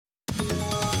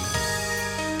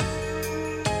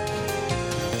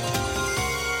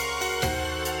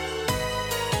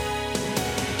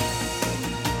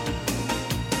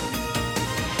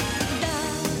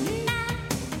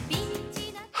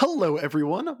Hello,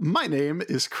 everyone. My name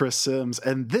is Chris Sims,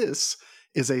 and this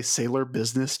is a Sailor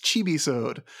Business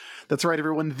Chibi-sode. That's right,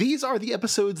 everyone. These are the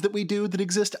episodes that we do that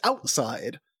exist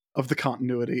outside of the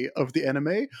continuity of the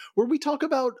anime, where we talk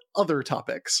about other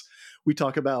topics. We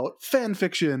talk about fan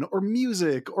fiction or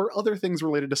music or other things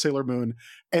related to Sailor Moon.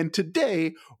 And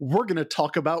today, we're going to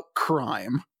talk about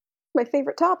crime. My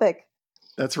favorite topic.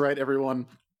 That's right, everyone.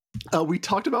 We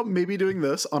talked about maybe doing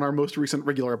this on our most recent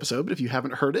regular episode, but if you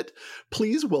haven't heard it,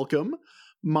 please welcome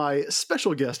my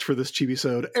special guest for this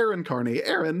Chibi-sode, Erin Carney.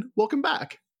 Erin, welcome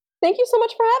back. Thank you so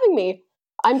much for having me.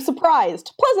 I'm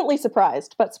surprised. Pleasantly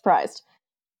surprised, but surprised.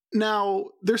 Now,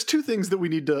 there's two things that we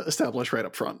need to establish right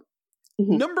up front.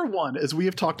 Mm-hmm. Number one, as we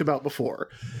have talked about before,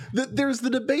 that there's the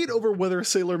debate over whether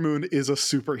Sailor Moon is a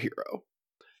superhero.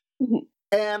 Mm-hmm.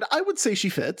 And I would say she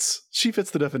fits. She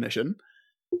fits the definition.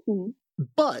 Mm-hmm.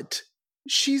 But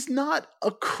she's not a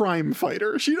crime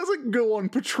fighter. She doesn't go on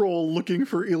patrol looking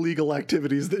for illegal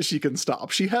activities that she can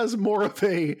stop. She has more of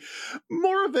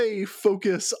a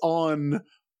focus on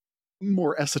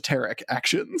more esoteric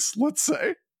actions, let's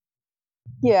say.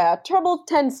 Yeah, trouble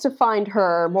tends to find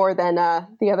her more than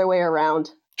the other way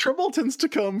around. Trouble tends to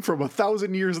come from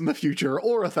 1,000 years in the future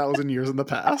or 1,000 years in the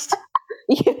past.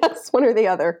 Yes, one or the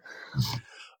other.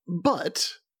 But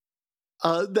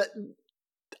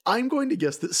I'm going to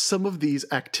guess that some of these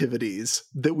activities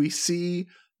that we see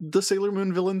the Sailor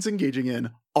Moon villains engaging in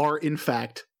are, in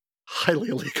fact, highly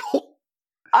illegal.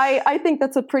 I think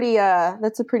that's a pretty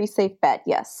safe bet,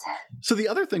 yes. So the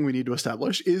other thing we need to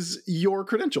establish is your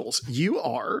credentials. You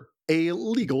are a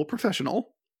legal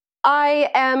professional.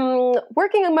 I am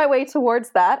working on my way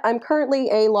towards that. I'm currently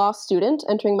a law student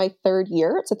entering my third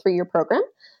year. It's a 3-year program.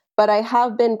 But I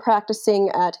have been practicing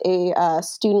at a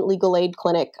student legal aid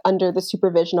clinic under the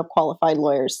supervision of qualified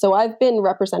lawyers. So I've been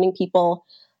representing people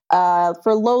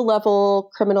for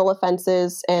low-level criminal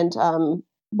offenses and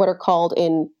what are called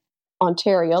in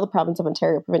Ontario, the province of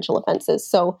Ontario, provincial offenses.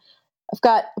 So I've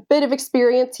got a bit of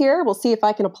experience here. We'll see if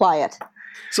I can apply it.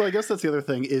 So I guess that's the other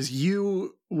thing, is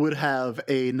you would have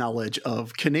a knowledge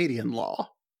of Canadian law.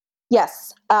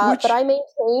 Yes, but I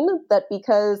maintain that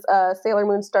because Sailor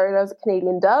Moon started as a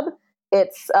Canadian dub,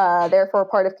 it's therefore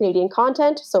part of Canadian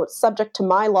content, so it's subject to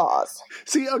my laws.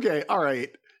 See, okay, all right.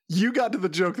 You got to the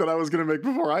joke that I was going to make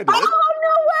before I did. Oh,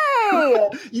 no way!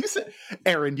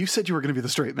 Erin, you said you were going to be the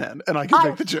straight man, and I could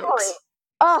make the jokes. Sorry.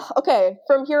 Oh, okay.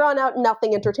 From here on out,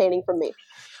 nothing entertaining from me.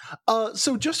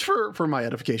 So just for my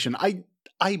edification,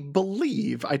 I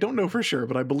believe, I don't know for sure,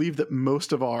 but I believe that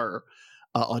most of our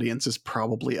audience is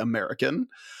probably American.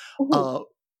 Mm-hmm.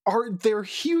 Are there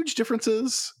huge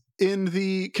differences in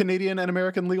the Canadian and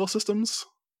American legal systems?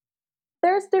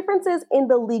 There's differences in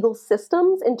the legal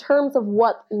systems. In terms of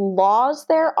what laws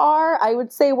there are, I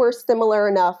would say we're similar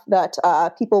enough that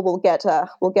people will get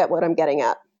what I'm getting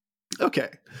at.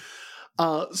 Okay.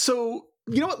 So,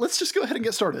 you know what? Let's just go ahead and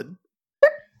get started.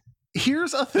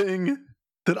 Here's a thing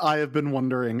that I have been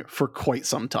wondering for quite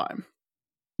some time.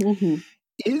 Mm-hmm.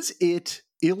 Is it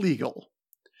illegal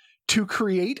to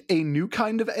create a new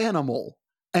kind of animal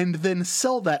and then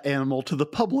sell that animal to the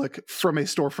public from a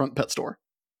storefront pet store?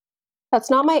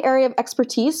 That's not my area of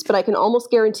expertise, but I can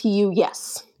almost guarantee you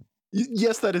yes.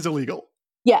 Yes, that is illegal.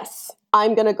 Yes.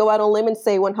 I'm going to go out on a limb and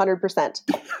say 100%.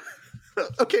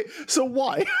 Okay, so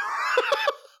why?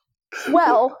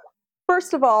 Well,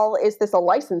 first of all, is this a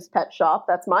licensed pet shop?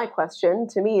 That's my question.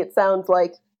 To me, it sounds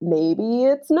like maybe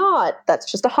it's not.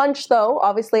 That's just a hunch, though.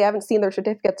 Obviously, I haven't seen their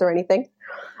certificates or anything.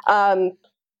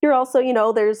 You're also,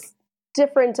 there's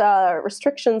different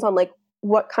restrictions on like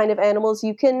what kind of animals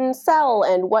you can sell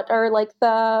and what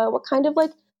kind of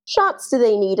like shots do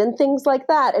they need and things like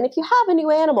that. And if you have a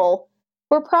new animal,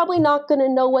 we're probably not going to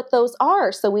know what those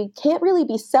are, so we can't really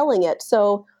be selling it.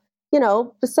 So,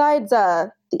 besides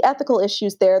the ethical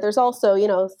issues there's also,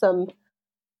 some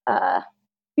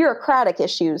bureaucratic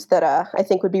issues that I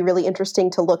think would be really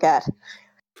interesting to look at.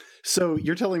 So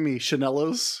you're telling me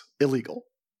Chanello's illegal?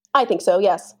 I think so,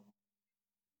 yes.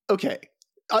 Okay.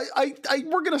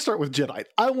 We're going to start with Jedi.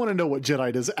 I want to know what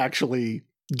Jedi is actually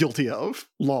guilty of,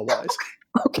 law-wise.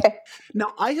 Okay.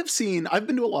 Now, I've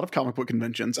been to a lot of comic book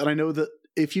conventions, and I know that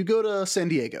if you go to San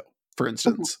Diego, for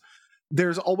instance,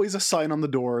 there's always a sign on the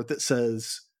door that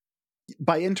says,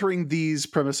 by entering these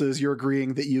premises, you're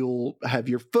agreeing that you'll have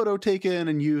your photo taken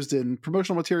and used in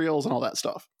promotional materials and all that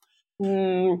stuff.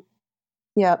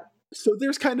 Yep. So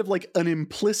there's kind of like an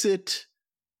implicit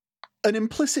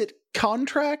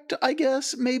contract, I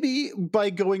guess, maybe, by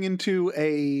going into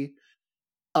a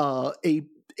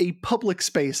public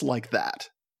space like that.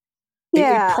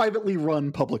 Yeah. A privately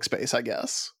run public space, I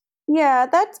guess. Yeah,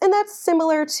 that's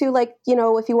similar to like,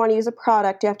 if you want to use a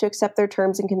product, you have to accept their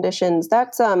terms and conditions.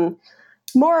 That's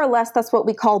more or less that's what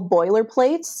we call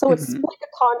boilerplate. So it's like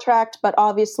a contract, but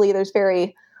obviously there's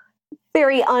very,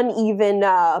 very uneven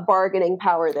bargaining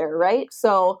power there, right?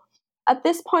 So at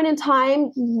this point in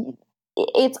time,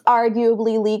 it's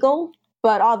arguably legal,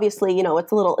 but obviously,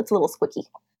 it's a little squicky.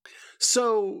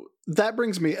 So that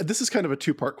brings me, this is kind of a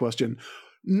two-part question.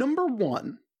 Number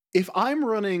one, if I'm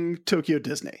running Tokyo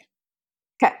Disney,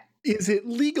 okay, is it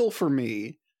legal for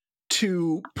me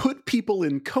to put people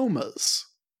in comas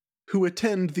who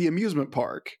attend the amusement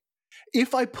park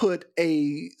if I put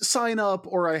a sign up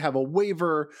or I have a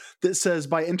waiver that says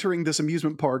by entering this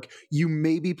amusement park, you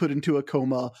may be put into a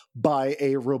coma by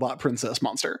a robot princess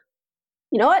monster?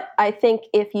 You know what? I think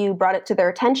if you brought it to their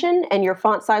attention and your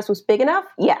font size was big enough,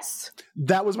 yes.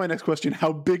 That was my next question.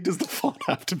 How big does the font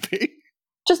have to be?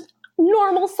 Just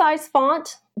normal size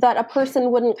font that a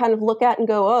person wouldn't kind of look at and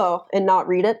go, oh, and not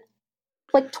read it.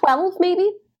 Like 12 maybe?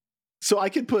 So I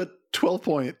could put 12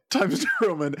 point Times New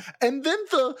Roman, and then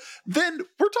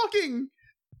we're talking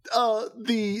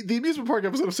the amusement park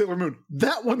episode of Sailor Moon.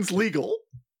 That one's legal.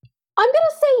 I'm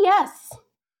gonna say yes.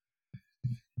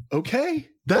 Okay,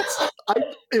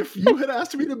 if you had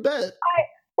asked me to bet.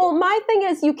 Well, my thing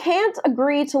is you can't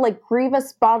agree to like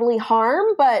grievous bodily harm,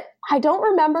 but I don't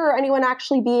remember anyone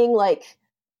actually being like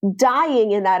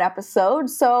dying in that episode,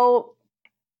 so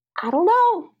I don't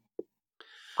know.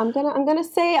 I'm gonna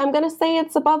say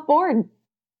it's above board.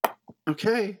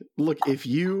 Okay, look, if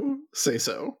you say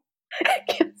so.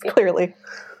 Clearly.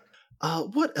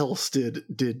 What else did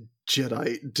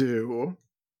Jedi do?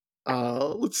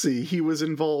 Let's see. He was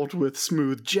involved with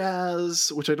smooth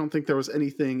jazz, which I don't think there was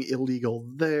anything illegal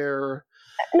there.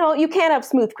 No, you can't have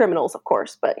smooth criminals, of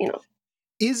course, but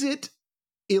Is it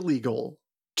illegal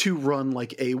to run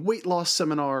like a weight loss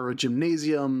seminar or a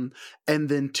gymnasium and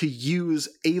then to use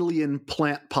alien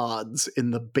plant pods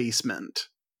in the basement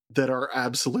that are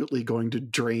absolutely going to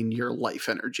drain your life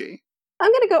energy?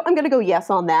 I'm gonna go yes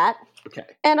on that. Okay.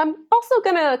 And I'm also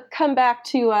gonna come back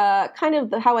to kind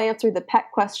of how I answered the pet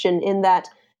question, in that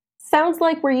sounds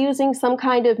like we're using some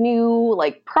kind of new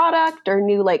like product or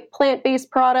new like plant-based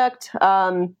product,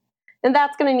 and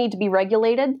that's going to need to be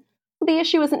regulated. The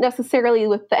issue isn't necessarily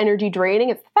with the energy draining;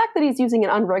 it's the fact that he's using an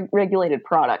unregulated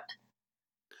product.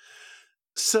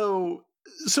 So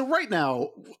right now,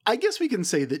 I guess we can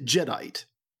say that Jedi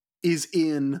is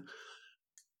in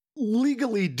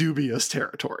legally dubious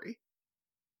territory.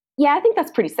 Yeah, I think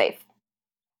that's pretty safe.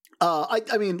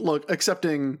 I mean, look,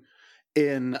 excepting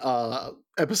in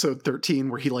episode 13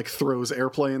 where he like throws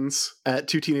airplanes at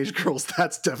two teenage girls,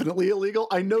 that's definitely illegal.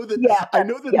 I know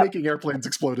that making airplanes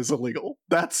explode is illegal.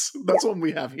 That's one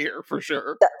we have here for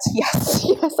sure. Yes.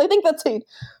 I think that's a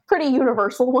pretty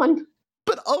universal one.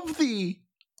 But of the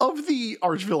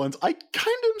arch villains, I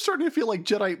kind of am starting to feel like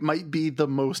Jedi might be the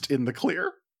most in the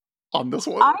clear on this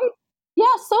one.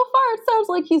 So far it sounds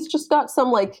like he's just got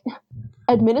some like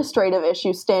administrative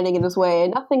issues standing in his way,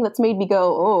 and nothing that's made me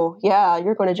go, oh yeah,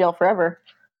 you're going to jail forever.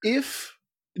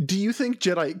 Do you think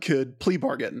Jedi could plea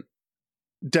bargain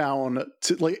down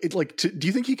to do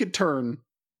you think he could turn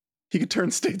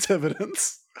state's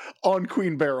evidence on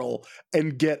Queen Beryl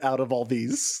and get out of all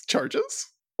these charges?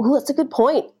 Well, that's a good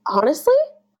point. Honestly,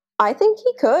 I think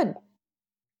he could.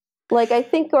 Like, I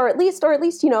think, or at least,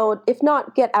 if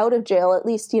not get out of jail, at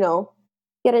least,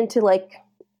 get into like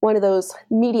one of those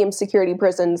medium security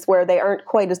prisons where they aren't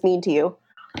quite as mean to you.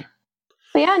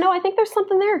 But yeah, no, I think there's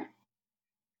something there.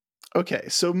 Okay,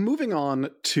 so moving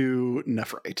on to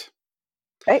Nephrite.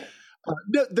 Right.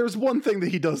 There's one thing that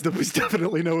he does that was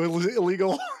definitely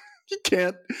illegal. You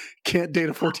can't date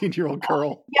a 14-year-old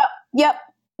girl. Yep.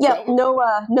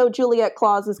 No Juliet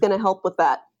clause is going to help with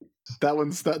that.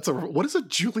 What is a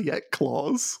Juliet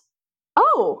clause?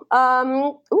 Oh,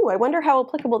 I wonder how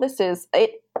applicable this is.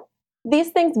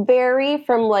 These things vary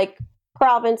from like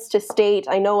province to state.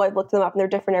 I know I've looked them up and they're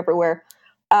different everywhere.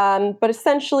 But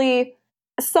essentially,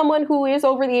 someone who is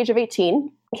over the age of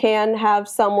 18 can have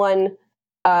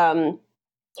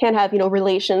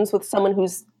relations with someone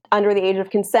who's under the age of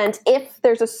consent if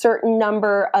there's a certain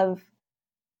number of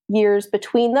years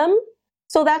between them.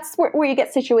 So that's where you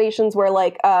get situations where,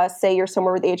 like, say you're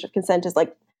somewhere where the age of consent is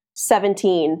like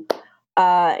 17,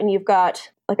 and you've got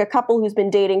like a couple who's been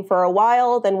dating for a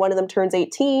while, then one of them turns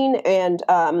 18 and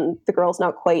the girl's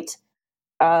not quite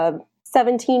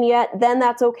 17 yet, then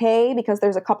that's okay because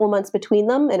there's a couple months between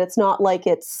them and it's not like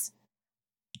it's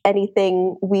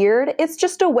anything weird. It's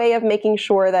just a way of making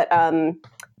sure that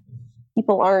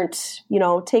people aren't,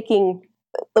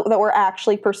 that we're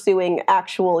actually pursuing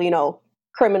actual,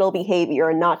 criminal behavior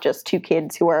and not just two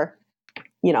kids who are,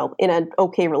 in an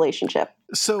okay relationship.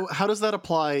 So how does that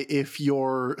apply if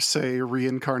you're, say,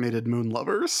 reincarnated moon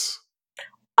lovers?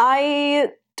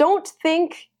 I don't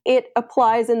think it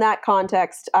applies in that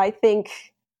context. I think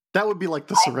that would be like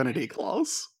the Serenity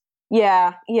Clause.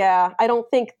 Yeah. I don't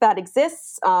think that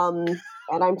exists. And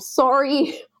I'm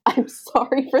sorry. I'm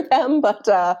sorry for them, but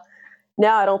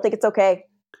no, I don't think it's okay.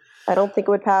 I don't think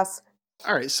it would pass.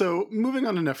 All right, so moving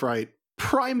on to Nephrite,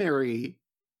 primary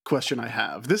question I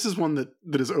have. This is one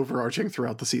that is overarching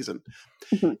throughout the season.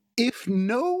 Mm-hmm. If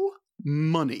no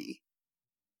money,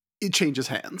 it changes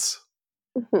hands.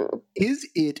 Mm-hmm. Is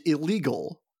it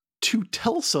illegal to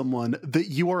tell someone that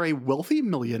you are a wealthy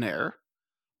millionaire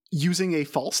using a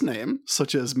false name,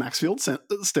 such as Maxfield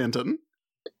Stanton,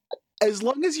 as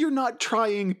long as you're not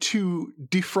trying to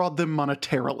defraud them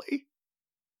monetarily?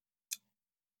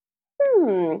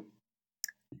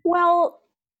 Well,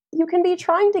 you can be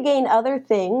trying to gain other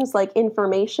things, like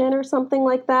information or something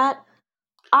like that.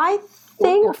 I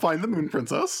think... Or find the Moon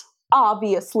Princess.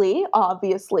 Obviously.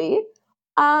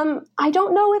 I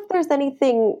don't know if there's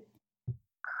anything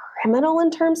criminal in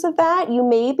terms of that. You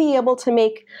may be able to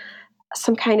make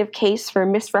some kind of case for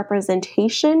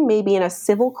misrepresentation, maybe in a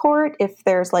civil court, if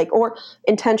there's or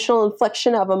intentional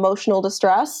infliction of emotional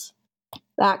distress,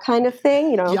 that kind of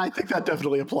thing. Yeah, I think that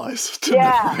definitely applies to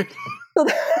Nephrite.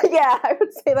 Yeah, I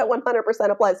would say that 100%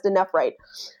 applies to Nephrite.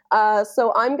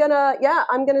 So I'm gonna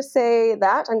say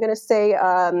that. I'm gonna say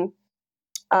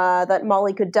that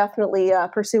Molly could definitely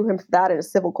pursue him for that in a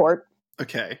civil court.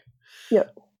 Okay.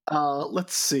 Yep.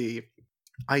 Let's see.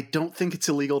 I don't think it's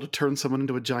illegal to turn someone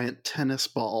into a giant tennis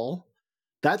ball.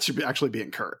 That should actually be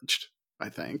encouraged, I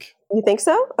think. You think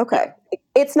so? Okay.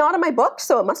 It's not in my book,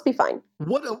 so it must be fine.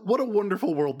 What a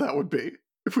wonderful world that would be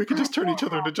if we could just turn each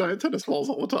other into giant tennis balls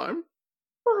all the time.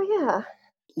 Oh, yeah.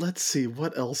 Let's see,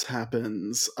 what else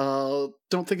happens?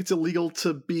 Don't think it's illegal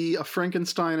to be a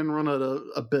Frankenstein and run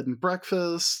a bed and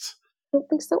breakfast. Don't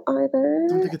think so either.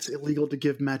 Don't think it's illegal to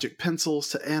give magic pencils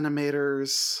to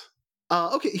animators.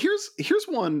 Okay, here's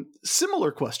one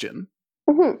similar question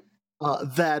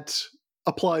that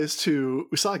applies to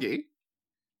Usagi.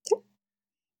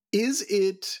 Is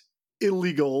it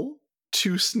illegal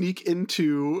to sneak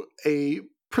into a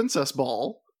princess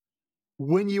ball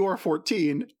when you are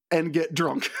 14 and get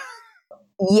drunk?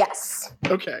 Yes.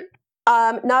 Okay.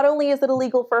 Not only is it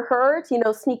illegal for her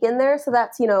to, sneak in there, so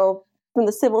that's, from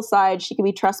the civil side, she could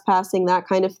be trespassing, that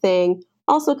kind of thing.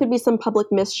 Also could be some public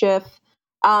mischief.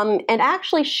 And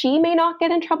actually, she may not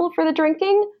get in trouble for the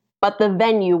drinking, but the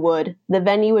venue would. The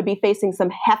venue would be facing some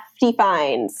hefty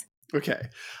fines. Okay.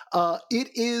 It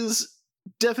is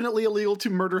definitely illegal to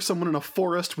murder someone in a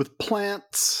forest with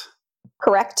plants.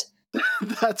 Correct.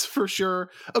 That's for sure.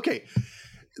 Okay.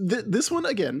 This one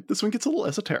gets a little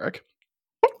esoteric.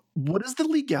 What is the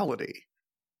legality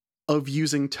of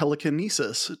using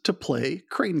telekinesis to play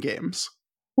crane games?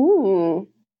 A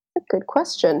good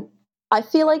question. I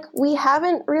feel like we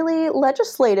haven't really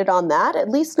legislated on that, at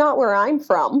least not where I'm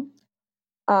from.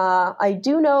 I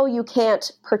do know you can't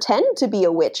pretend to be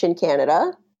a witch in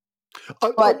Canada.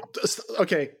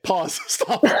 Okay, pause.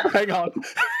 Stop. Hang on.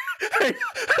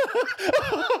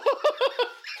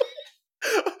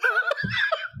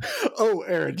 Oh,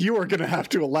 Erin, you are going to have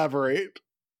to elaborate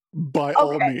by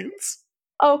all means.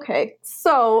 Okay,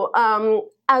 so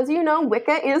as you know,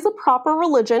 Wicca is a proper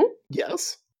religion.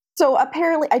 Yes. So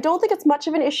apparently, I don't think it's much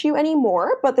of an issue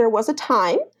anymore, but there was a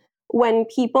time when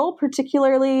people,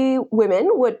 particularly women,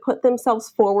 would put themselves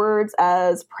forwards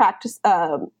as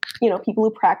people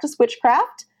who practice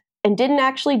witchcraft and didn't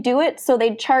actually do it. So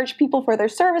they'd charge people for their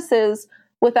services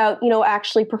without,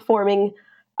 actually performing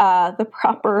the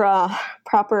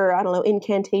proper,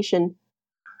 incantation.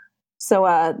 So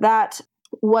that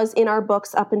was in our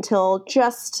books up until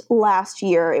just last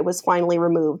year. It was finally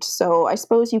removed. So I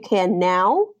suppose you can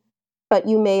now, but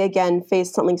you may again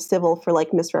face something civil for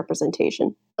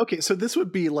misrepresentation. Okay, so this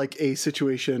would be like a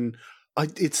situation.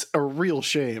 It's a real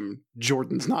shame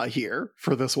Jordan's not here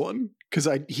for this one because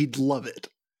he'd love it.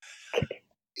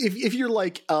 If you're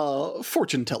like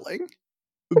fortune telling,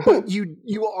 but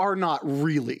you are not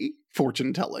really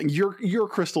fortune telling. Your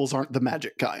crystals aren't the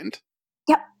magic kind.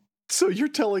 Yep. So you're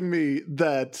telling me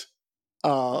that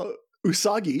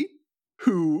Usagi,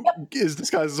 who is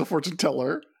disguised as a fortune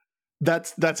teller,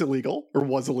 that's illegal or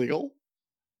was illegal?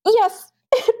 Yes.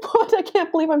 But I can't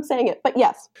believe I'm saying it. But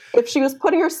yes, if she was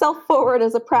putting herself forward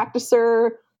as a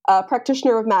practitioner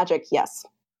of magic, yes.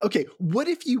 Okay, what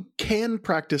if you can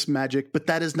practice magic, but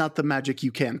that is not the magic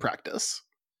you can practice?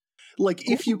 Like,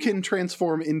 if you can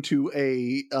transform into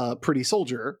a pretty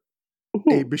soldier,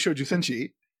 a Bishoju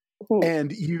Senshi, Mhm.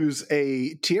 and use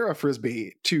a Tierra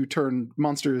Frisbee to turn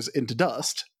monsters into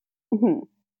dust. Mhm.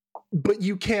 But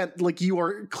you can't, like, you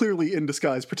are clearly in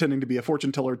disguise pretending to be a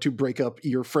fortune teller to break up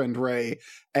your friend Ray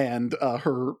and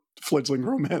her fledgling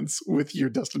romance with your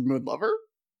destined moon lover.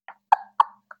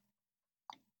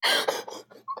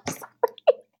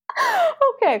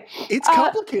 Okay. It's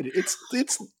complicated. It's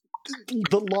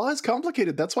the law is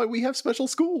complicated. That's why we have special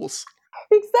schools.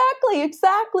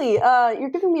 Exactly. You're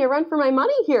giving me a run for my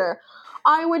money here.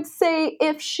 I would say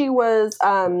if she was,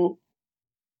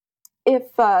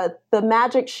 if the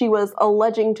magic she was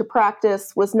alleging to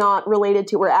practice was not related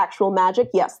to her actual magic,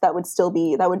 yes, that would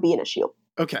be an issue.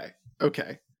 Okay.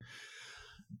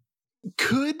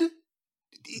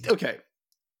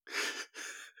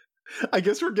 I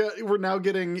guess we're now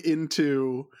getting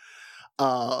into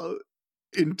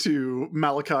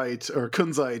Malachite or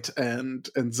Kunzite and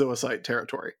Zoisite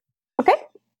territory. Okay.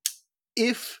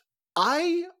 If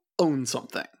I own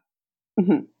something,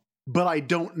 Mhm. but I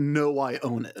don't know I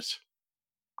own it,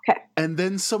 Okay. and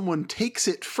then someone takes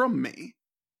it from me,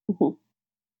 Mhm.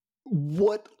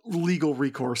 what legal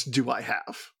recourse do I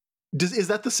have? Is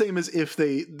that the same as if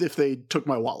they took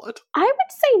my wallet? I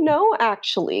would say no,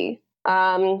 actually.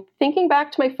 Thinking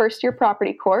back to my first year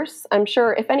property course, I'm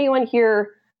sure if anyone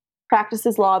here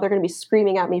practices law, they're going to be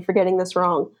screaming at me for getting this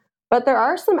wrong. But there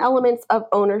are some elements of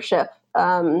ownership.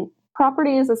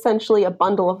 Property is essentially a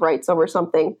bundle of rights over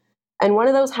something. And one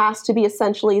of those has to be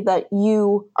essentially that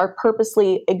you are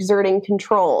purposely exerting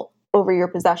control over your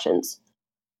possessions,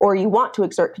 or you want to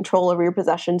exert control over your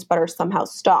possessions but are somehow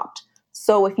stopped.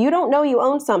 So if you don't know you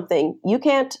own something, you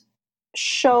can't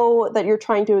show that you're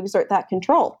trying to exert that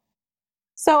control.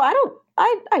 So I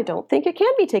don't think it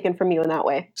can be taken from you in that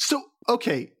way. So,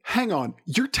 okay, hang on.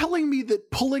 You're telling me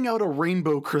that pulling out a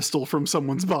rainbow crystal from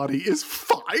someone's body is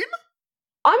fine?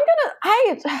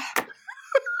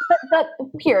 But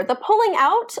here, the pulling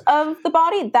out of the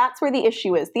body, that's where the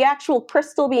issue is. The actual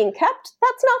crystal being kept,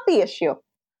 that's not the issue.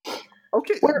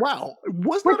 Okay, wow.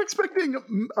 Was not expecting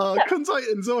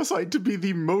Kunzite and Zoisite to be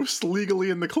the most legally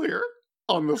in the clear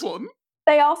on this one.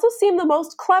 They also seem the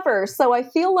most clever, so I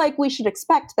feel like we should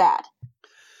expect that.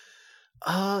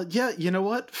 Yeah, you know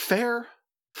what? Fair.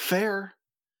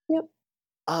 Yep.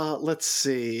 Let's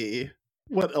see.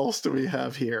 What else do we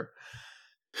have here?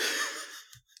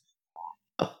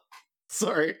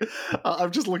 Sorry.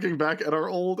 I'm just looking back at our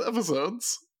old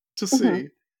episodes to see. Mm-hmm.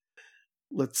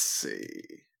 Let's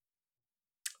see.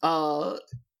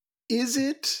 Is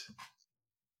it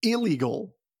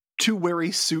illegal to wear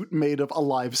a suit made of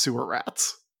alive sewer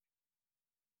rats?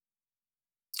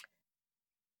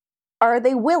 Are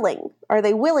they willing? Are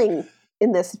they willing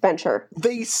in this venture?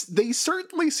 They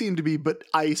certainly seem to be, but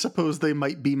I suppose they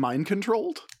might be mind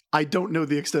controlled. I don't know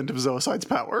the extent of Zoisite's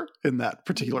power in that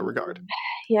particular regard.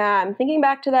 Yeah, I'm thinking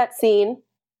back to that scene,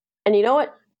 and you know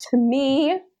what? To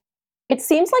me, it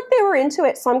seems like they were into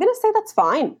it, so I'm going to say that's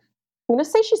fine. I'm going to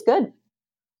say she's good.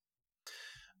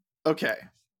 Okay,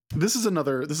 this is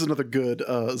another good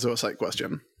Zoisite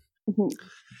question. Mm-hmm.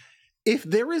 If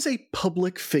there is a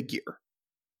public figure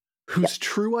whose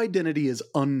true identity is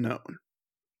unknown,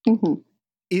 mm-hmm.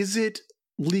 is it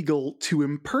legal to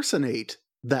impersonate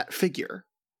that figure?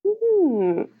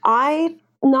 I'm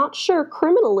not sure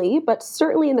criminally, but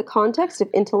certainly in the context of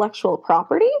intellectual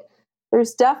property,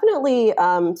 there's definitely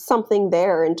something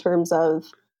there in terms of,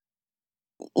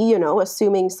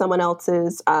 assuming someone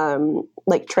else's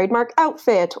like trademark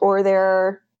outfit or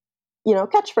their,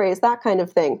 catchphrase, that kind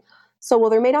of thing. So while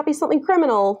there may not be something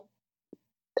criminal,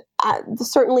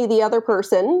 certainly the other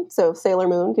person, so Sailor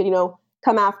Moon, could,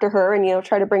 come after her and,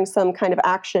 try to bring some kind of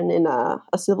action in a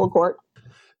civil court.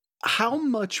 How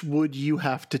much would you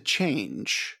have to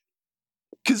change?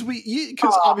 Because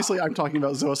obviously I'm talking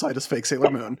about Zoisite as fake Sailor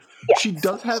Moon. Yes. She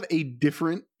does have a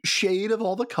different shade of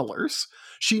all the colors.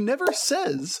 She never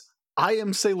says, I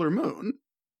am Sailor Moon.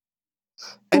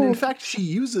 And in fact, she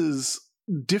uses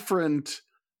different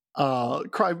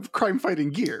crime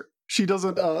fighting gear. She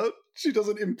doesn't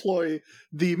employ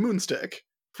the moonstick,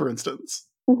 for instance.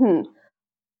 Mm-hmm.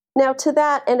 Now to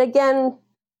that, and again,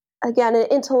 an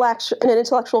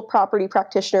intellectual property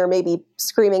practitioner may be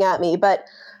screaming at me, but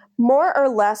more or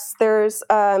less, there's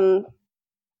kind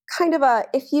of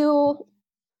if you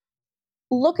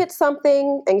look at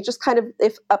something and just kind of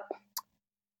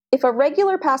if a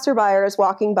regular passerby is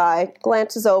walking by,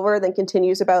 glances over, then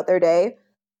continues about their day,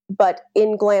 but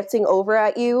in glancing over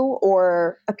at you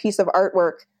or a piece of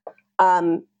artwork,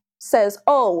 says,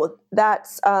 "Oh,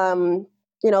 that's the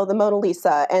Mona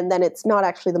Lisa," and then it's not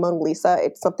actually the Mona Lisa;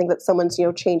 it's something that someone's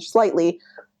changed slightly.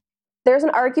 There's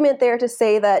an argument there to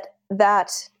say that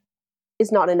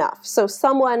is not enough. So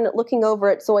someone looking over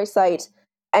at Zoisite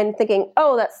and thinking,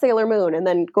 oh, that's Sailor Moon, and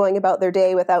then going about their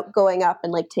day without going up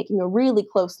and like taking a really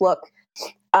close look,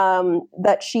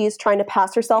 that she's trying to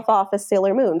pass herself off as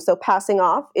Sailor Moon. So passing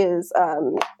off is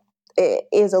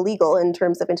illegal in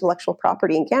terms of intellectual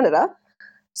property in Canada.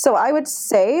 So I would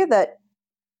say that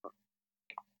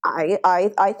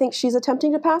I think she's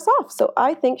attempting to pass off. So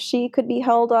I think she could be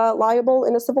held liable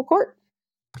in a civil court.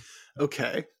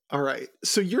 Okay. All right.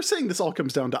 So you're saying this all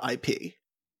comes down to IP?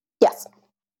 Yes.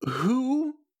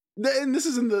 Who? And this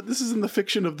is in the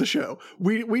fiction of the show.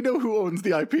 We know who owns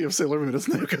the IP of Sailor Moon. It's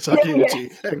Naoka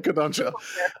Takeuchi and Kodansha.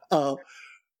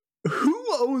 Who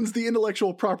owns the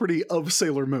intellectual property of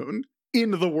Sailor Moon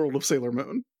in the world of Sailor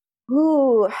Moon?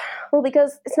 Ooh, well,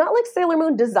 because it's not like Sailor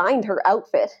Moon designed her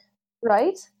outfit,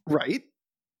 right? Right.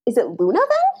 Is it Luna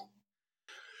then?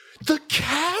 The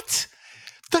cat?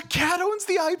 The cat owns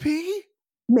the IP?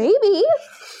 Maybe.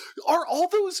 Are all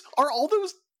those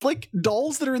like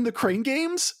dolls that are in the Crane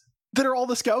games that are all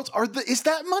the scouts? Is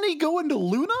that money going to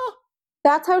Luna?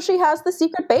 That's how she has the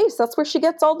secret base. That's where she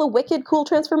gets all the wicked cool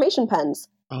transformation pens.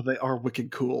 Oh, they are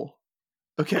wicked cool.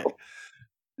 Okay.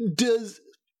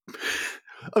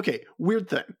 Okay, weird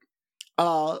thing.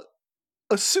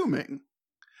 Assuming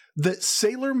that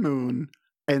Sailor Moon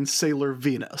and Sailor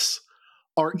Venus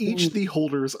are each the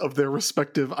holders of their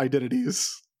respective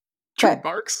identities,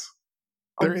 trademarks,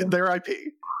 their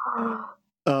IP.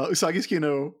 Usagi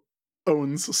Tsukino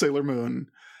owns Sailor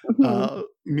Moon.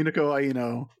 Minako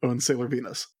Aino owns Sailor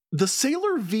Venus. The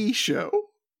Sailor V show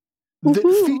that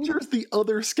features the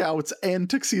other scouts and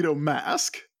Tuxedo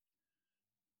Mask,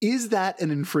 is that an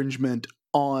infringement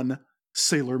on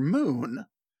Sailor Moon?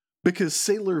 Because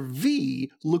Sailor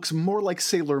V looks more like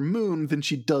Sailor Moon than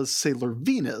she does Sailor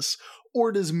Venus.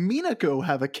 Or does Minako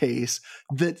have a case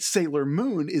that Sailor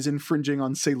Moon is infringing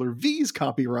on Sailor V's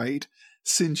copyright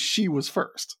since she was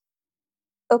first?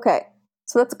 Okay,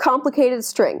 so that's a complicated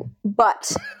string.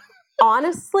 But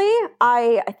honestly,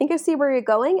 I think I see where you're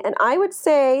going. And I would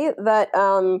say that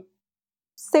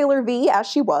Sailor V, as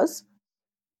she was,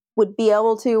 would be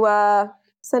able to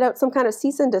send out some kind of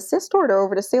cease and desist order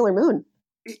over to Sailor Moon.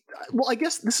 Well, I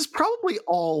guess this is probably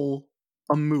all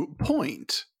a moot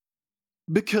point,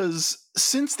 because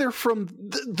since they're from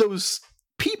those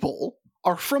people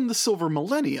are from the Silver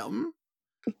Millennium,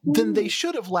 then they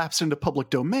should have lapsed into public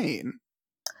domain.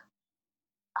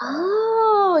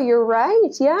 Oh, you're right.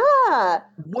 Yeah.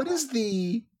 What is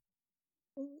if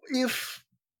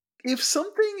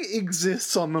something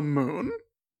exists on the moon,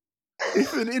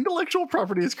 if an intellectual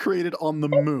property is created on the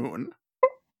moon,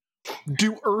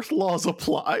 do Earth laws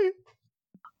apply?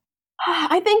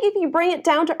 I think if you bring it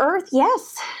down to Earth,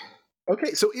 yes.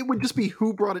 Okay, so it would just be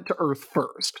who brought it to Earth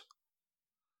first.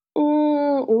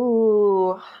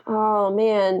 Ooh. Oh,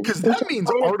 man. Because that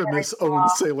means Artemis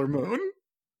owns Sailor Moon.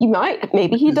 You might.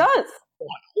 Maybe he does.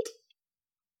 Wild.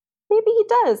 Maybe he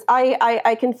does.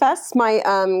 I confess my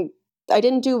I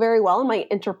didn't do very well in my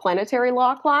interplanetary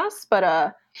law class,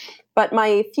 but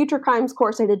my future crimes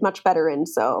course I did much better in,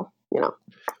 so, you know.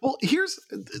 Well,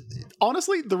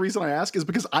 honestly, the reason I ask is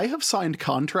because I have signed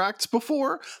contracts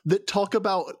before that talk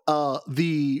about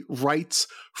the rights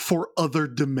for other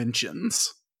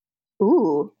dimensions.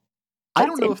 Ooh. I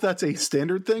don't know if that's a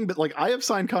standard thing, but like I have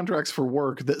signed contracts for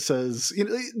work that says,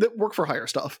 that work for hire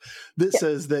stuff that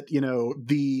says that,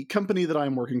 the company that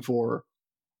I'm working for,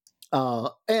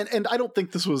 and I don't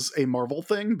think this was a Marvel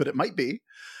thing, but it might be,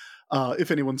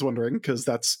 if anyone's wondering, because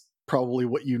that's probably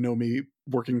what you know me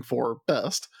working for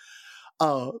best.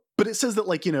 But it says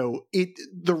that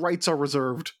the rights are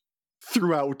reserved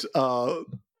throughout all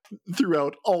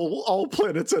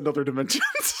planets and other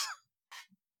dimensions.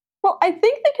 Well, I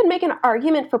think they can make an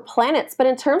argument for planets, but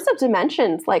in terms of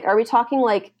dimensions, are we talking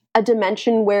like a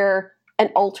dimension where an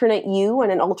alternate you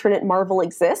and an alternate Marvel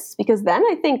exists? Because then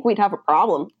I think we'd have a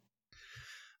problem.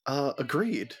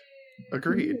 Agreed.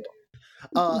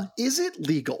 Is it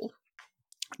legal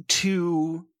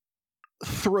to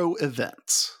throw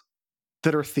events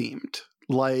that are themed,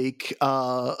 like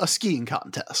a skiing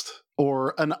contest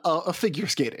or a figure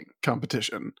skating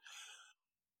competition,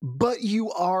 but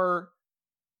you are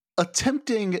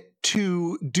attempting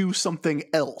to do something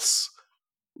else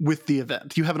with the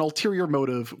event? You have an ulterior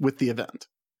motive with the event.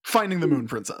 Finding the Moon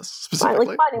Princess,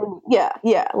 specifically.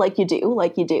 Like you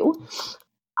do.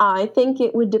 I think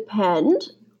it would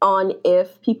depend on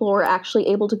if people were actually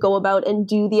able to go about and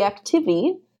do the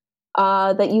activity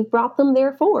that you've brought them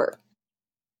there for.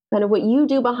 Kind of what you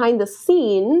do behind the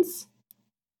scenes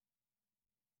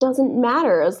doesn't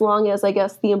matter as long as, I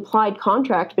guess, the implied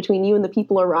contract between you and the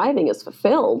people arriving is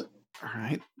fulfilled. All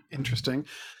right. Interesting.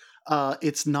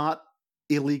 It's not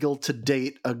illegal to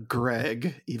date a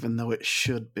Greg, even though it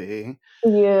should be.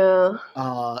 Yeah.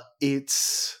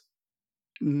 It's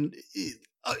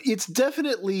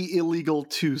definitely illegal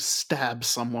to stab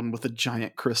someone with a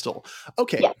giant crystal.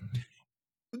 Okay. Yeah.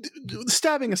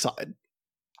 Stabbing aside.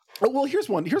 Well, here's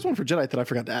one for Jedi that I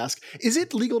forgot to ask. Is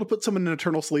it legal to put someone in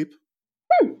eternal sleep?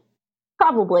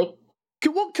 Probably.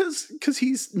 Well, because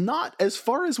he's not, as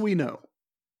far as we know,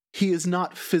 he is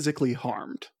not physically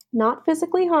harmed. Not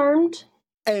physically harmed.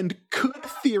 And could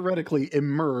theoretically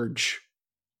emerge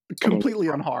completely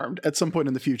unharmed at some point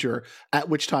in the future, at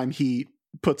which time he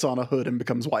puts on a hood and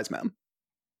becomes Wise Man.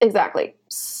 Exactly.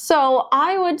 So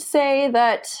I would say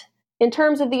that in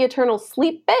terms of the eternal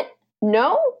sleep bit,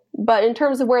 no. But in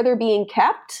terms of where they're being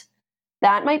kept,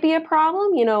 that might be a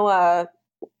problem.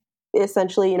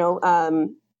 Essentially,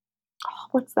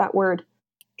 what's that word?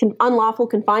 Unlawful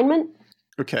confinement.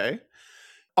 Okay.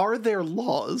 Are there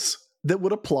laws that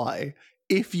would apply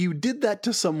if you did that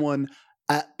to someone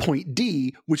at point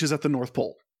D, which is at the North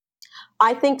Pole?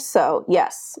 I think so,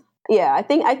 yes. Yeah, I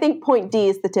think point D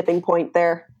is the tipping point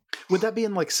there. Would that be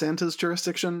in like Santa's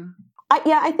jurisdiction?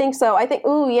 I think so. I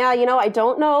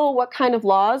don't know what kind of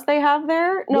laws they have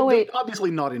there. No, wait.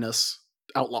 Obviously naughtiness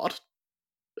outlawed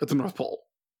at the North Pole.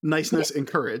 Niceness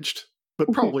encouraged, but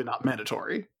probably not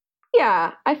mandatory.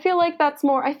 Yeah, I feel like that's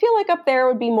more, I feel like up there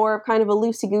would be more of kind of a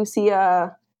loosey-goosey,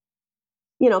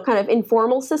 kind of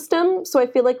informal system. So I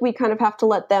feel like we kind of have to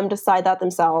let them decide that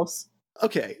themselves.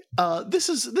 Okay, this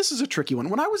is a tricky one.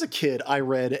 When I was a kid, I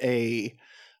read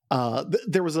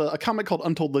there was a comic called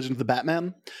Untold Legend of the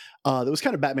Batman that was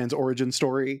kind of Batman's origin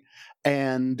story,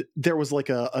 and there was like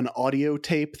an audio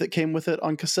tape that came with it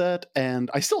on cassette,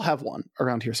 and I still have one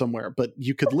around here somewhere, but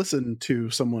you could listen to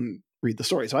someone read the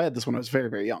story. So I had this when I was very,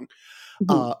 very young.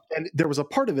 Mm-hmm. And there was a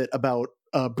part of it about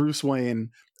Bruce Wayne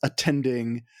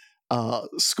attending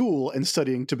school and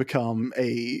studying to become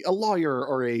a lawyer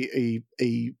or a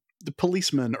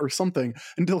policeman or something,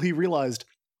 until he realized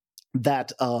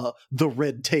that the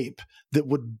red tape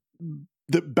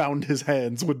that bound his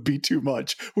hands would be too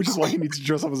much, which is why he needs to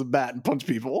dress up as a bat and punch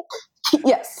people.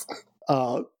 Yes.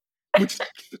 Which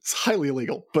it's highly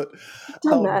illegal. But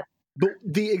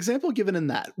the example given in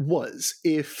that was,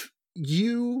 if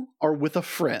you are with a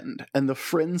friend and the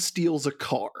friend steals a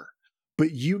car,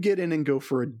 but you get in and go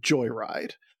for a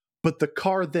joyride, but the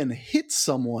car then hits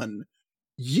someone,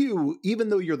 you, even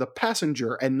though you're the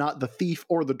passenger and not the thief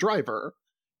or the driver,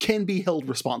 can be held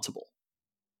responsible.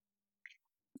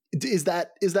 Is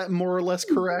that more or less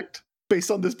correct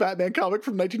based on this Batman comic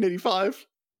from 1985?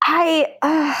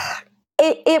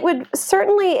 It would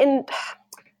certainly,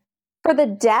 for the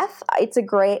death, it's a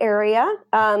gray area.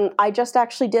 I just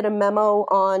actually did a memo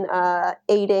on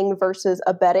aiding versus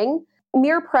abetting.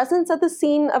 Mere presence at the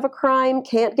scene of a crime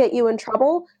can't get you in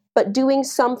trouble, but doing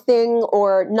something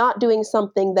or not doing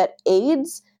something that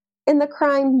aids in the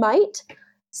crime might.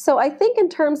 So I think in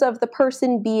terms of the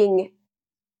person being,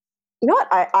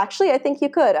 I think you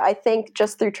could. I think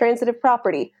just through transitive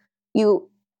property, you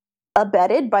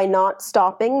abetted by not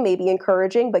stopping, maybe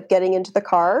encouraging, but getting into the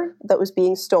car that was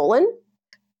being stolen.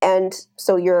 And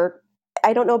so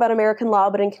I don't know about American law,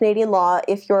 but in Canadian law,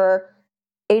 if you're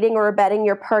aiding or abetting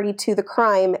your party to the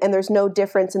crime, and there's no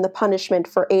difference in the punishment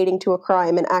for aiding to a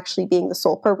crime and actually being the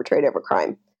sole perpetrator of a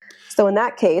crime. So in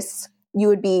that case, you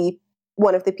would be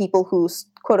one of the people who,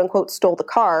 quote unquote, stole the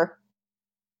car.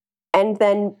 And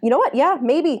then, you know what? Yeah,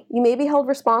 maybe you may be held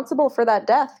responsible for that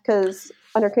death, because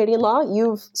under Canadian law,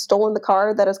 you've stolen the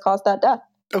car that has caused that death.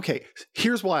 Okay,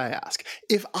 here's why I ask.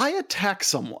 If I attack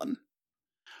someone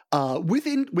with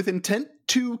intent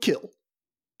to kill,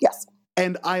 yes,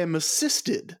 and I am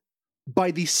assisted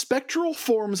by the spectral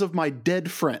forms of my dead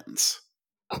friends,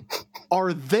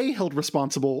 are they held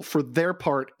responsible for their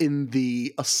part in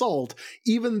the assault,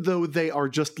 even though they are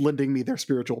just lending me their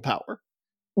spiritual power?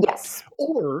 Yes.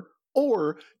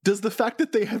 Or does the fact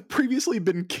that they have previously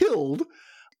been killed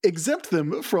exempt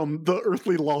them from the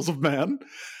earthly laws of man?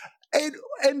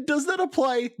 And does that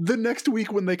apply the next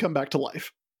week when they come back to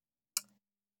life?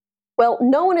 Well,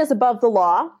 no one is above the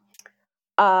law.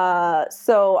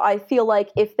 So I feel like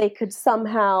if they could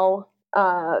somehow,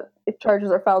 if charges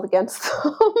are filed against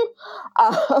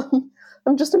them,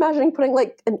 I'm just imagining putting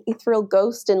like an ethereal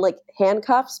ghost in like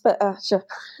handcuffs, but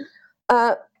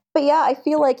yeah, I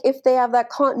feel like if they have that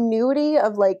continuity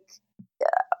of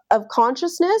of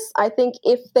consciousness, I think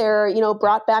if they're,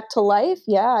 brought back to life,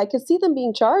 yeah, I could see them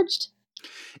being charged.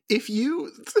 If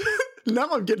you, now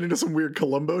I'm getting into some weird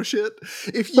Columbo shit.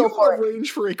 If you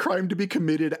arrange for a crime to be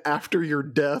committed after your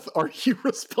death, are you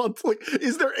responsible?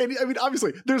 Is there any,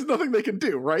 obviously there's nothing they can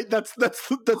do, right? That's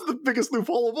the biggest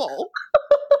loophole of all.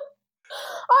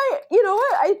 You know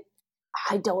what?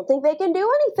 I don't think they can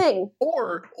do anything.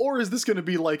 Or is this going to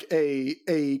be like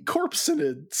a corpse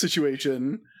synod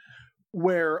situation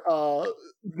where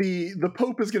the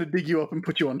Pope is going to dig you up and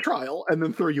put you on trial and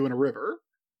then throw you in a river,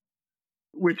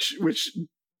 which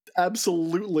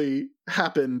absolutely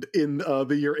happened in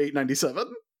the year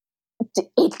 897.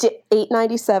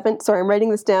 897. Sorry, I'm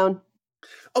writing this down.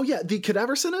 Oh yeah, the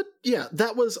Cadaver Synod? Yeah,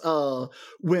 that was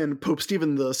when Pope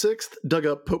Stephen VI dug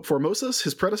up Pope Formosus,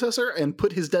 his predecessor, and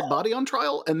put his dead body on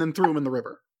trial and then threw him in the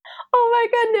river. Oh my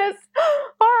goodness.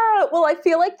 Well, I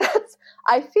feel like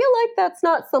that's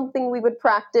not something we would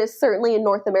practice, certainly in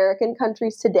North American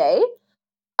countries today.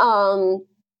 You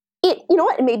know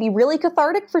what? It may be really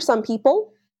cathartic for some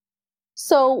people.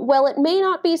 So, while it may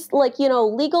not be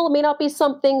legal, it may not be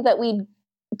something that we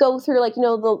go through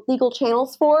the legal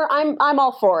channels for. I'm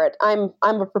all for it. I'm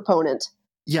a proponent.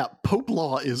 Yeah, Pope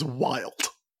law is wild.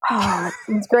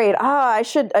 It's great. I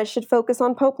should focus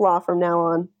on Pope law from now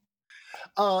on.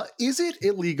 Is it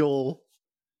illegal?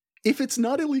 If it's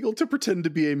not illegal to pretend to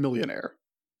be a millionaire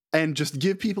and just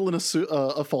give people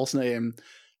a false name,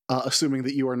 assuming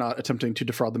that you are not attempting to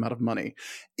defraud them out of money,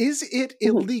 is it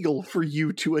illegal for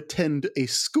you to attend a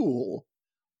school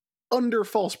under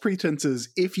false pretenses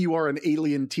if you are an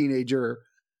alien teenager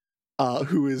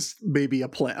who is maybe a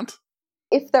plant?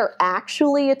 If they're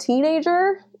actually a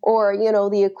teenager, or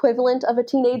the equivalent of a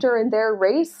teenager in their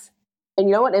race,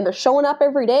 and and they're showing up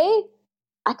every day,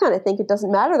 I kind of think it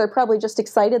doesn't matter. They're probably just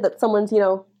excited that someone's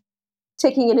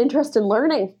taking an interest in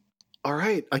learning. All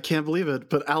right, I can't believe it,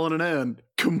 but Alan and Anne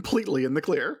completely in the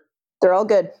clear. They're all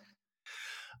good.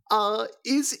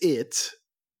 Is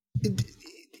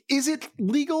it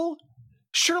legal?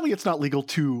 Surely it's not legal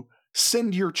to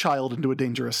send your child into a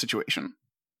dangerous situation.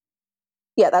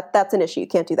 Yeah, that's an issue. You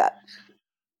can't do that.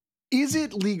 Is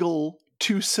it legal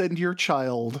to send your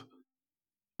child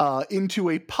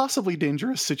into a possibly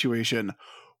dangerous situation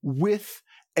with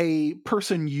a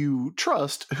person you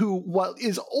trust who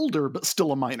is older but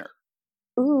still a minor?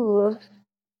 Ooh.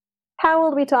 How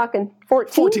old are we talking?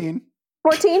 14?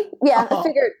 14? Yeah,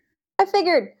 I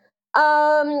figured.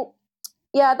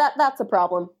 Yeah, that's a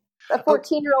problem. A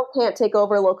 14-year-old can't take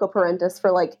over loco parentis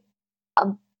for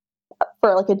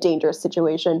a dangerous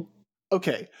situation.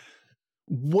 Okay.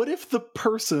 What if the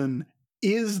person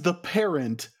is the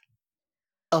parent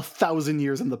 1,000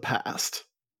 years in the past?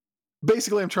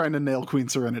 Basically, I'm trying to nail Queen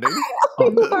Serenity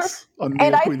on this.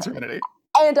 Queen Serenity.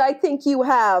 And I think you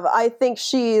have. I think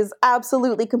she's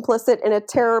absolutely complicit in a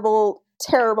terrible,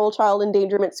 terrible child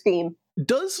endangerment scheme.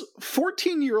 Does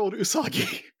 14-year-old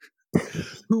Usagi,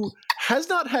 who has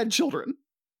not had children,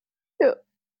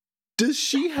 does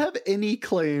she have any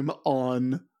claim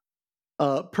on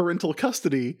parental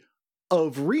custody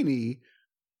of Rini,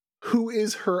 who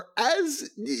is her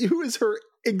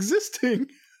existing,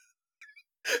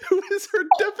 who is her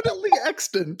definitely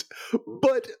extant,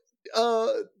 but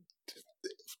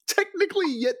technically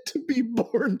yet to be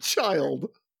born child?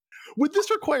 Would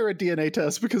this require a DNA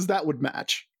test? Because that would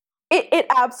match. It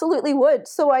absolutely would.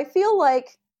 So I feel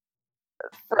like,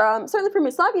 certainly from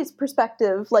Usagi's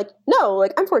perspective, no,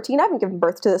 I'm 14, I haven't given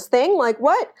birth to this thing,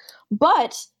 what?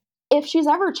 But if she's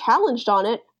ever challenged on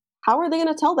it, how are they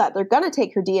going to tell that? They're going to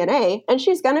take her DNA, and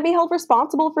she's going to be held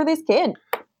responsible for this kid.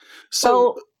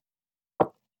 So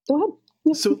go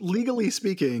ahead. So legally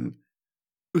speaking,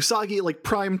 Usagi,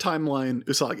 prime timeline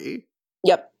Usagi,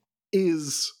 yep,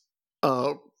 is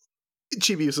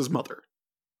Chibiusa's mother.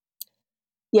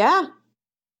 Yeah.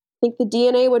 I think the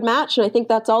DNA would match, and I think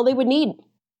that's all they would need.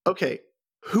 Okay.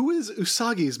 Who is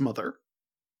Usagi's mother?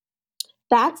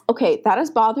 That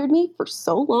has bothered me for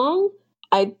so long.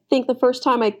 I think the first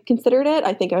time I considered it,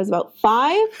 I think I was about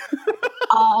 5.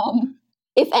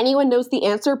 If anyone knows the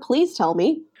answer, please tell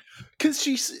me. Because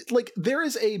she's there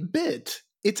is a bit.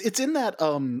 It's in that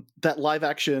that live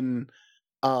action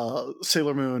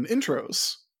Sailor Moon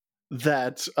intros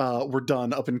that were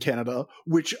done up in Canada,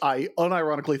 which I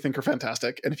unironically think are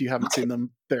fantastic. And if you haven't seen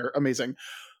them, they're amazing.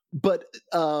 But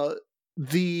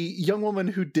the young woman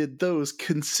who did those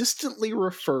consistently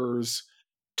refers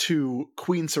to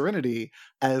Queen Serenity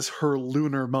as her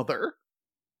lunar mother.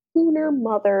 Lunar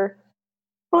mother.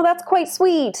 Oh, that's quite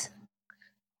sweet.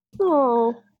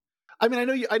 Oh. I mean, I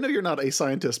know you're not a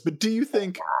scientist, but do you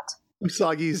think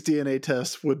Usagi's DNA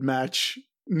test would match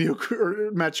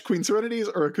Queen Serenity's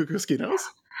or Kukuskino's?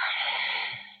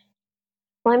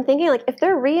 Well, I'm thinking if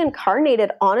they're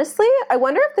reincarnated, honestly, I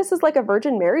wonder if this is a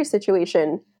Virgin Mary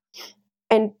situation,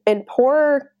 and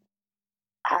poor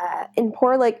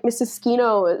Mrs.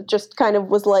 Skino just kind of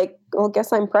was well,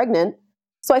 guess I'm pregnant.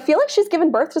 So I feel like she's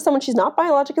given birth to someone she's not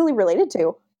biologically related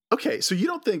to. Okay, so you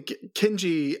don't think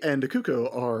Kenji and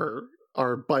Ikuko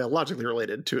are biologically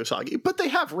related to Usagi, but they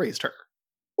have raised her.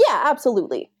 Yeah,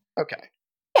 absolutely. Okay.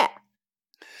 Yeah.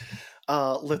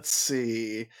 Let's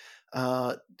see.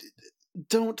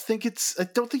 Don't think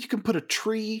you can put a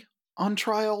tree on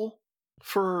trial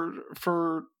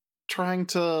for trying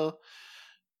to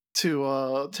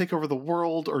take over the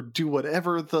world or do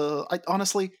whatever. I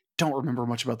honestly don't remember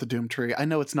much about the Doom Tree. I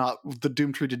know the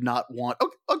Doom Tree did not want.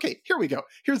 Okay, here we go.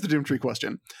 Here's the Doom Tree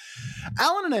question.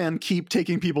 Alan and Anne keep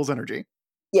taking people's energy.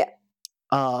 Yeah.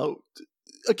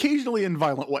 Occasionally in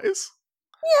violent ways.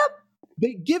 Yep.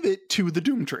 They give it to the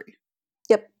Doom Tree.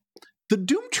 Yep. The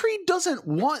Doom Tree doesn't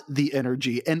want the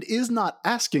energy and is not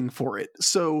asking for it.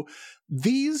 So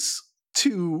these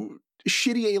two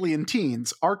shitty alien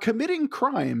teens are committing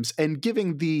crimes and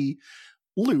giving the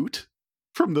loot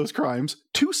from those crimes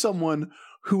to someone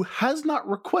who has not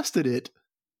requested it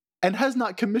and has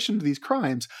not commissioned these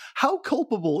crimes. How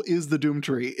culpable is the Doom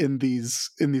Tree in these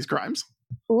crimes?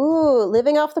 Ooh,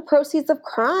 living off the proceeds of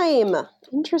crime.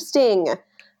 Interesting.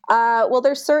 Well,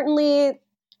 there's certainly,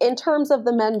 in terms of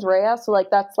the mens rea, so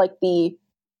like that's like the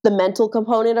mental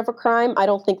component of a crime. I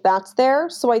don't think that's there.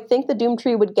 So I think the Doom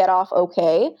Tree would get off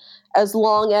okay, as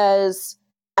long as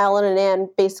Alan and Anne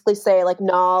basically say like,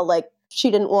 nah, like she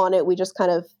didn't want it. We just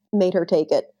kind of made her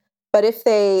take it. But if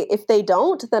they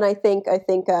don't, then I think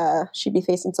she'd be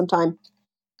facing some time.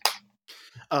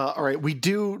 All right, we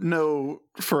do know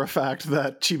for a fact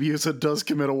that Chibiusa does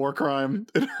commit a war crime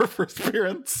in her first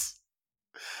appearance.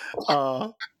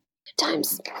 Good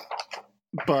times.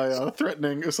 By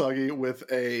threatening Usagi with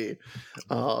a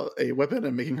weapon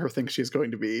and making her think she's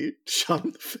going to be shot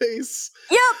in the face.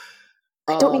 Yep.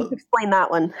 I don't need to explain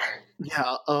that one.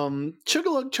 Yeah.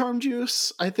 Chugalug Charm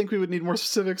Juice. I think we would need more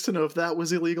specifics to know if that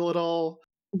was illegal at all.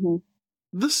 Mm-hmm.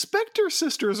 The Spectre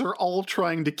sisters are all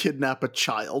trying to kidnap a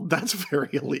child. That's very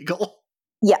illegal.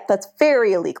 Yeah, that's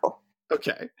very illegal.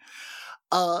 Okay.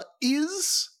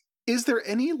 Is there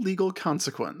any legal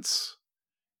consequence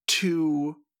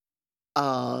to,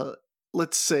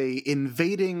 let's say,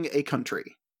 invading a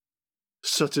country,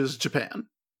 such as Japan?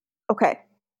 Okay.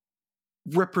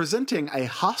 Representing a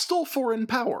hostile foreign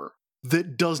power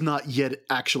that does not yet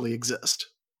actually exist.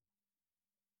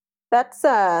 That's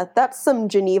some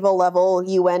Geneva level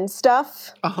UN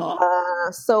stuff.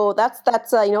 So that's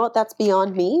you know what, that's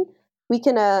beyond me. We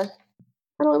can I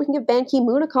don't know, we can give Ban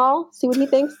Ki-moon a call, see what he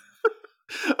thinks.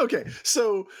 Okay,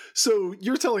 so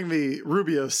you're telling me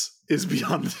Rubius is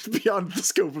beyond the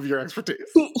scope of your expertise.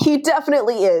 He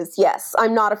definitely is. Yes,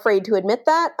 I'm not afraid to admit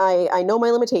that. I know my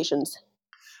limitations.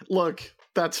 Look,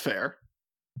 that's fair.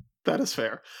 That is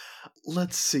fair.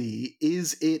 Let's see.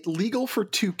 Is it legal for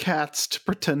two cats to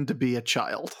pretend to be a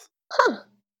child? Huh.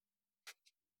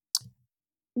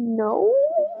 No.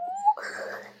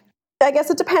 I guess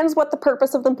it depends what the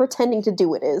purpose of them pretending to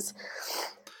do it is.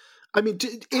 I mean,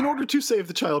 in order to save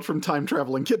the child from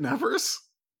time-traveling kidnappers.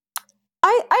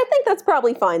 I think that's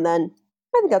probably fine then.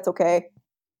 I think that's okay.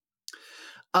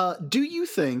 Do you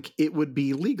think it would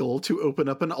be legal to open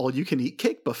up an all-you-can-eat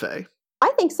cake buffet?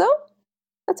 I think so.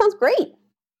 That sounds great.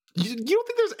 You don't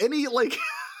think there's any, like...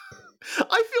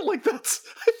 I feel like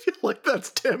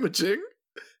that's damaging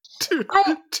to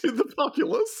the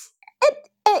populace.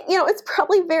 It's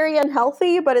probably very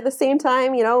unhealthy, but at the same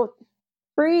time,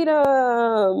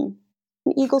 freedom.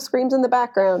 Eagle screams in the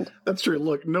background. That's true.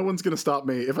 Look, no one's going to stop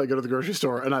me if I go to the grocery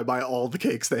store and I buy all the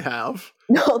cakes they have.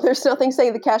 No, there's nothing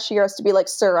saying the cashier has to be like,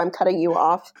 sir, I'm cutting you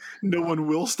off. No one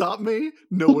will stop me.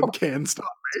 No one can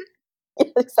stop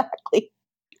me. Exactly.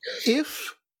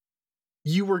 If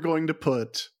you were going to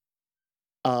put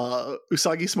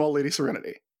Usagi Small Lady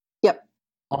Serenity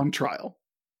on trial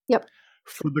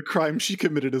for the crime she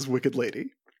committed as Wicked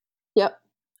Lady,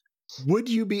 would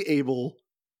you be able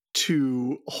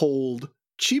to hold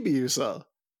Chibiusa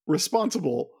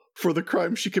responsible for the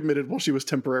crime she committed while she was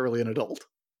temporarily an adult?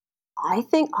 I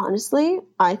think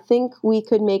we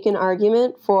could make an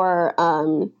argument for,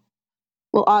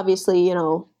 obviously,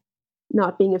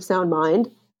 not being of sound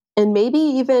mind, and maybe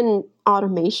even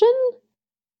automation,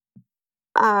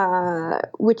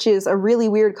 which is a really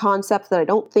weird concept that I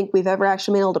don't think we've ever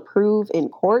actually been able to prove in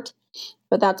court.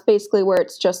 But that's basically where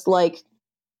it's just like,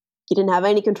 you didn't have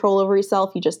any control over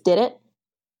yourself, you just did it.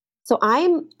 So I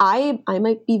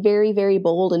might be very, very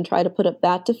bold and try to put up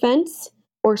that defense,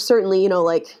 or certainly,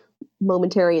 like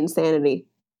momentary insanity.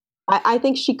 I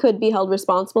think she could be held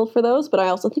responsible for those, but I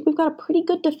also think we've got a pretty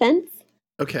good defense.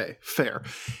 Okay, fair.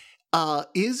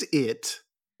 Is it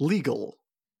legal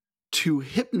to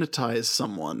hypnotize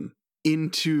someone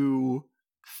into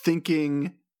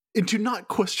thinking into not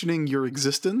questioning your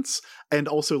existence and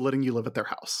also letting you live at their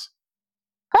house?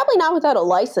 Probably not without a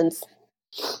license.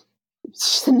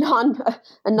 It's just a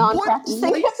non-practicing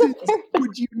What license hypnotherapist.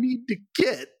 would you need to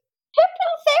get?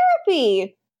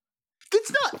 Hypnotherapy.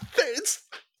 It's not. It's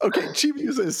okay.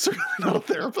 Chibiusa is certainly not a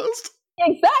therapist.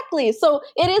 Exactly. So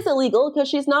it is illegal because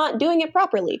she's not doing it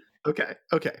properly. Okay.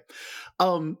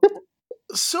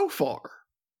 So far,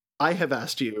 I have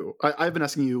asked you. I've been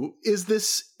asking you: is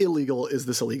this illegal? Is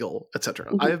this illegal? Etc.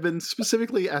 Mm-hmm. I have been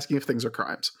specifically asking if things are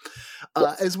crimes.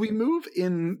 Yes. As we move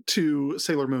into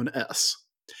Sailor Moon S,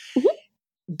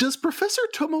 does Professor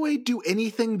Tomoe do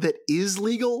anything that is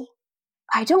legal?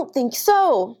 I don't think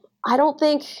so. I don't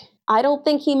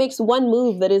think he makes one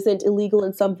move that isn't illegal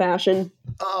in some fashion.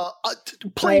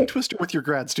 Playing Twister with your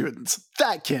grad students.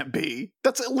 That can't be.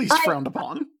 That's at least frowned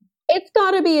upon. It's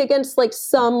got to be against like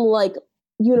some like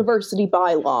university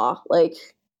bylaw, like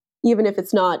even if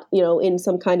it's not, in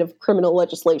some kind of criminal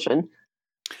legislation.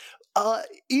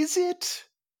 Is it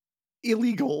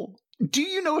illegal? Do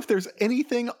you know if there's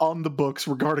anything on the books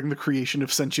regarding the creation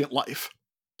of sentient life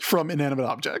from inanimate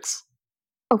objects?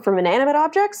 Oh, from inanimate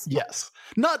objects? Yes.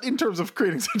 Not in terms of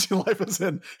creating sentient life as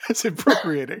in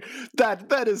procreating.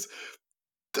 That is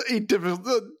a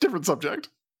different subject.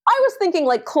 I was thinking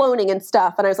like cloning and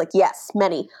stuff, and I was like, yes,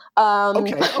 many.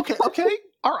 Okay.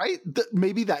 All right.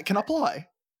 Maybe that can apply.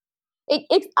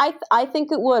 I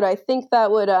think it would. I think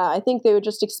that would. I think they would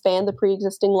just expand the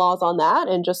pre-existing laws on that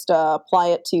and just apply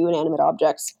it to inanimate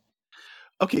objects.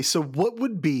 Okay, so what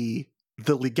would be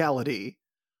the legality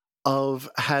of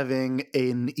having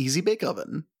an easy bake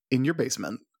oven in your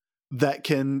basement that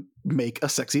can make a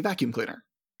sexy vacuum cleaner?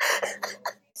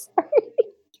 Sorry.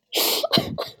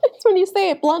 It's when you say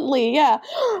it bluntly, yeah.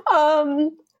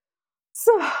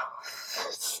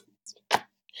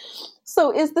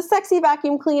 So is the sexy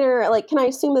vacuum cleaner, like, can I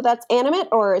assume that that's animate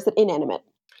or is it inanimate?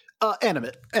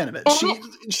 Animate.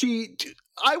 She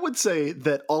I would say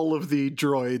that all of the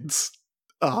droids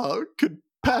could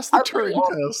pass the Turing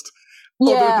test.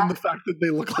 Yeah. Other than the fact that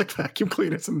they look like vacuum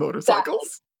cleaners and motorcycles.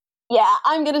 Exactly. Yeah,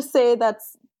 I'm going to say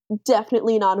that's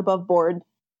definitely not above board.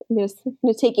 I'm going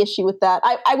to take issue with that.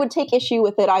 I would take issue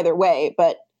with it either way,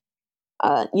 but,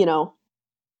 I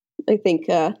think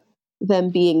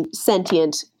them being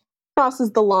sentient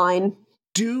crosses the line.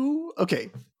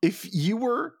 Okay, if you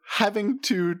were having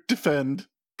to defend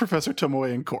Professor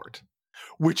Tomoe in court,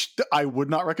 which I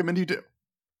would not recommend you do,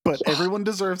 but everyone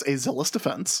deserves a zealous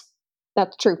defense.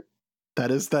 That's true. That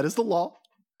is the law.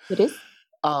 It is.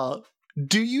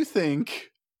 Do you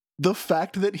think the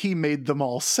fact that he made them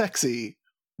all sexy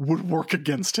would work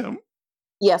against him?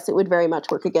 Yes, it would very much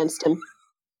work against him.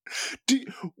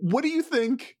 What do you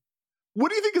think? What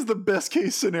do you think is the best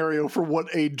case scenario for what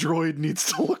a droid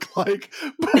needs to look like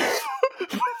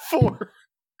before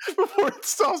it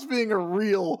stops being a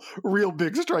real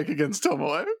big strike against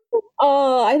Tomoe?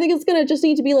 I think it's gonna just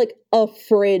need to be like a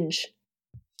fridge.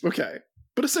 Okay,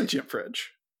 but a sentient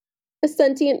fridge. A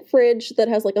sentient fridge that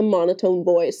has like a monotone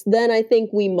voice. Then I think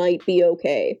we might be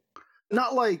okay.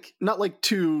 Not like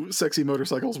two sexy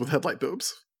motorcycles with headlight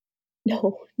boobs.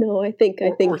 No, I think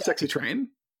or sexy train.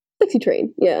 Sexy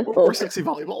train, yeah. Or sexy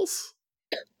volleyballs.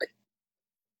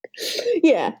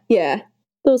 Yeah.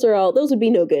 Those would be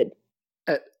no good.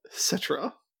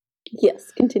 Etc.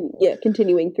 Yes,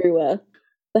 continuing through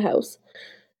the house.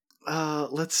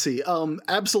 Let's see.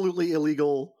 Absolutely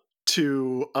illegal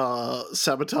to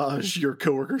sabotage your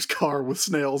coworker's car with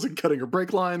snails and cutting her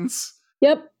brake lines.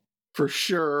 Yep. For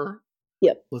sure.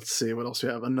 Yep. Let's see what else we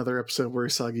have. Another episode where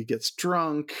Usagi gets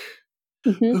drunk.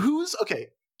 Mm-hmm.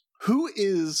 Who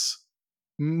is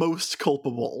most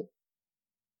culpable?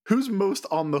 Who's most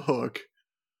on the hook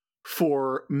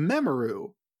for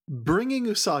Mamoru bringing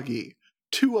Usagi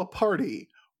to a party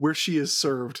where she is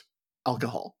served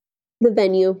alcohol? The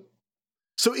venue.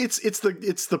 So it's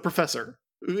the professor.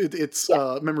 It's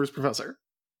Mamoru's professor.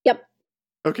 Yep.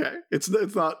 Okay. It's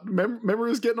not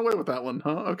Mamoru's getting away with that one,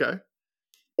 huh? Okay.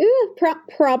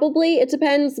 Probably. It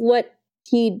depends what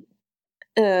he.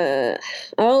 But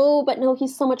no,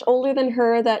 he's so much older than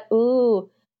her that,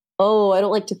 I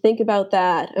don't like to think about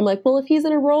that. I'm like, well, if he's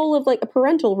in a role of like a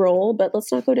parental role, but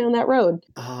let's not go down that road.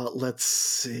 Let's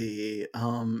see.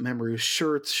 Mamoru's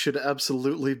shirts should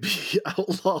absolutely be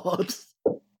outlawed.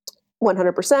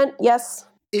 100%, yes.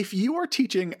 If you are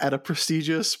teaching at a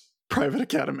prestigious private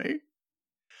academy,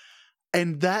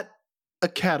 and that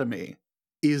academy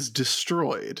is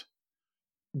destroyed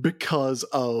because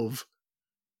of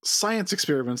science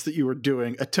experiments that you are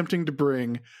doing, attempting to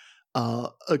bring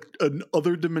an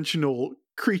other dimensional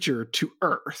creature to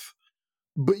Earth,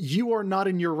 but you are not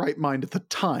in your right mind at the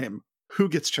time, who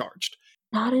gets charged?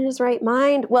 Not in his right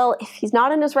mind. Well, if he's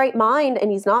not in his right mind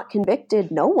and he's not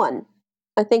convicted, no one.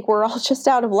 I think we're all just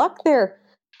out of luck there.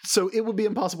 So it would be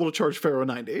impossible to charge Pharaoh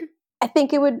 90. I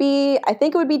think it would be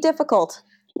difficult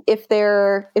if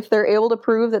they're able to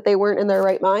prove that they weren't in their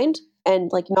right mind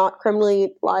and like not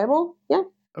criminally liable. Yeah.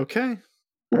 Okay.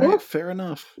 All right, fair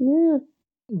enough. Yeah.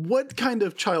 What kind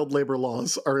of child labor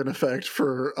laws are in effect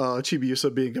for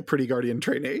Chibiusa being a pretty guardian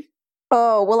trainee?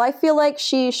 Oh, well, I feel like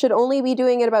she should only be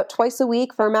doing it about twice a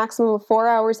week for a maximum of 4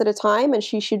 hours at a time, and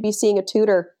she should be seeing a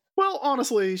tutor. Well,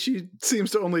 honestly, she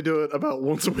seems to only do it about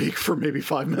once a week for maybe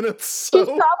 5 minutes.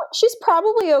 So she's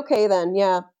probably okay then,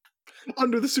 yeah.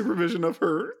 Under the supervision of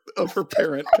her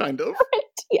parent, kind of.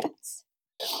 Right, yes.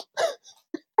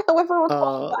 However, we're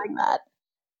qualifying that.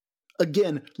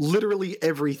 Again, literally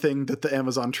everything that the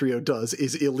Amazon trio does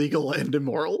is illegal and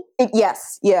immoral.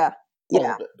 Yes, yeah.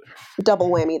 Double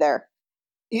whammy there.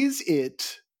 Is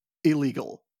it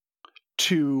illegal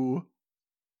to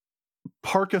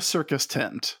park a circus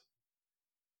tent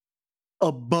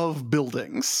above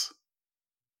buildings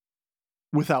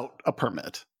without a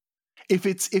permit? If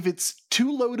it's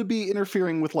too low to be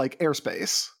interfering with like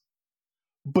airspace,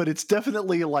 but it's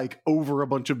definitely like over a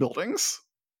bunch of buildings,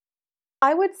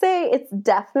 I would say it's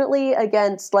definitely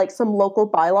against like some local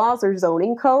bylaws or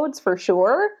zoning codes for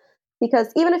sure, because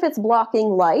even if it's blocking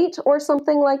light or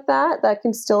something like that, that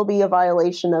can still be a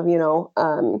violation of,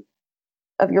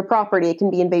 of your property. It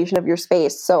can be invasion of your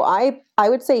space. So I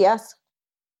would say yes.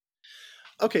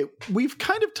 Okay, we've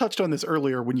kind of touched on this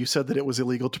earlier when you said that it was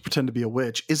illegal to pretend to be a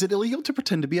witch. Is it illegal to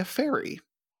pretend to be a fairy?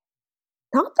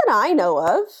 Not that I know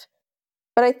of.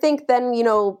 But I think then,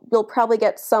 you'll probably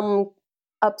get some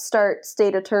upstart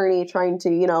state attorney trying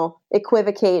to,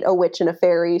 equivocate a witch and a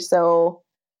fairy. So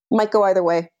might go either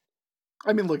way.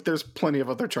 I mean, look, there's plenty of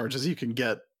other charges you can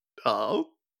get a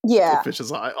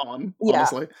fish's eye on,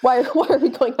 honestly. Why are we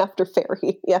going after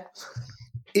fairy? Yeah.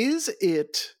 Is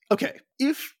it... Okay,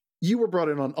 if you were brought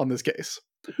in on this case,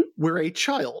 where a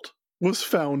child was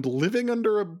found living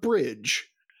under a bridge,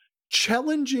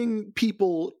 challenging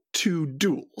people to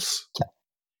duels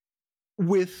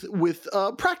with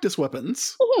practice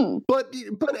weapons, but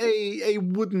a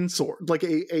wooden sword, like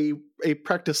a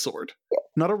practice sword,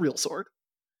 not a real sword.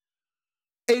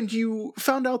 And you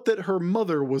found out that her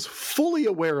mother was fully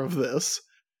aware of this,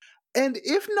 and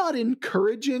if not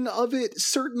encouraging of it,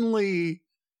 certainly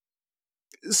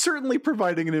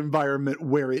providing an environment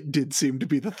where it did seem to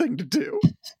be the thing to do.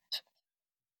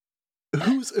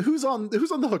 Who's on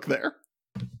the hook there?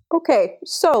 Okay,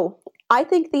 so I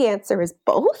think the answer is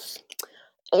both.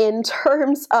 In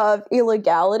terms of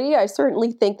illegality, I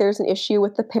certainly think there's an issue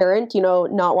with the parent,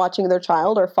 not watching their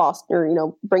child or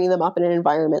bringing them up in an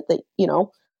environment that,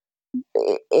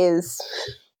 is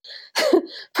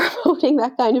promoting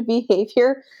that kind of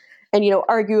behavior and,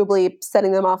 arguably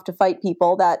setting them off to fight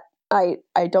people. That I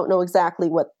don't know exactly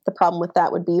what the problem with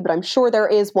that would be, but I'm sure there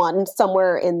is one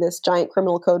somewhere in this giant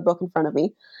criminal code book in front of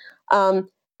me. And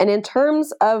in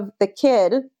terms of the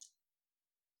kid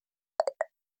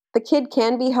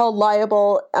can be held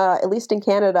liable, at least in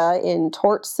Canada, in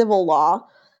tort civil law,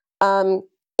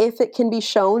 if it can be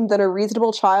shown that a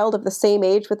reasonable child of the same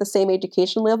age with the same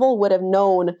education level would have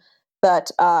known that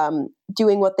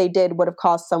doing what they did would have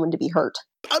caused someone to be hurt.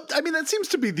 I mean, that seems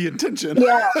to be the intention.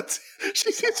 Yeah.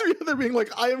 She seems to be there being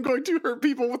like, I am going to hurt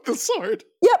people with this sword.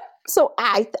 Yep. So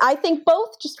I think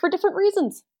both, just for different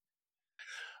reasons.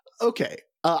 Okay.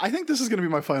 I think this is going to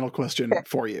be my final question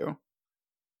for you.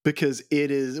 Because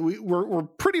it is, we're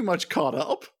pretty much caught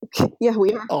up. Yeah,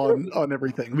 we are on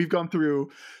everything. We've gone through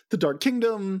the Dark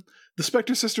Kingdom, the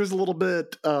Spectre Sisters a little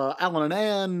bit, Alan and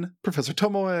Anne, Professor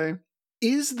Tomoe.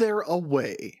 Is there a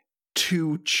way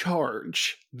to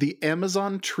charge the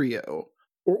Amazon trio,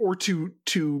 or to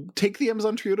take the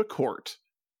Amazon trio to court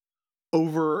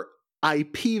over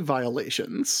IP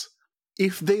violations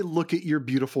if they look at your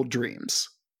beautiful dreams?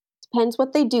 Depends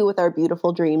what they do with our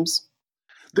beautiful dreams.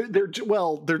 They're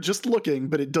just looking,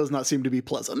 but it does not seem to be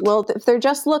pleasant. Well, if they're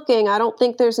just looking, I don't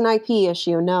think there's an IP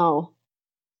issue, no.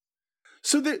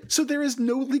 So there is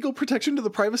no legal protection to the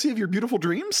privacy of your beautiful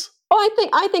dreams? Oh,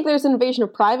 I think there's an invasion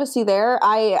of privacy there.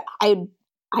 I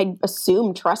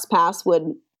assume trespass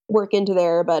would work into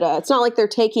there, but it's not like they're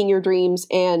taking your dreams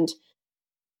and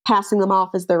passing them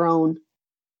off as their own.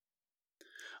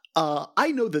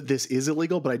 I know that this is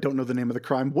illegal, but I don't know the name of the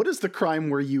crime. What is the crime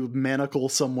where you manacle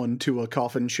someone to a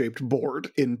coffin-shaped board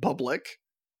in public?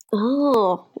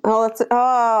 I'm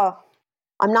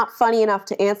not funny enough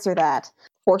to answer that.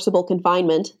 Forcible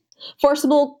confinement.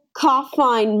 Forcible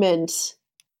confinement.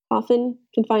 Coffin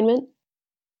confinement?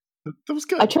 That was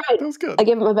good. I tried. That was good. I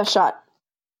gave it my best shot.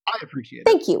 I appreciate it.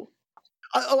 Thank you.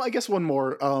 I guess one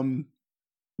more.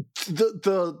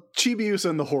 The Chibiusa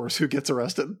and the horse who gets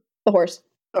arrested. The horse.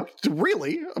 Oh,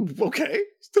 really? Okay.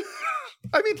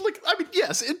 I mean,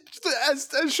 yes, it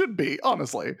as should be.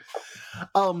 Honestly,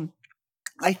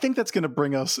 I think that's going to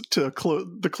bring us to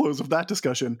the close of that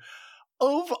discussion.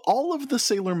 Of all of the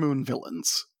Sailor Moon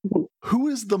villains, who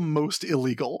is the most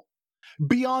illegal?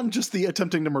 Beyond just the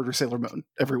attempting to murder Sailor Moon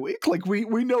every week. Like,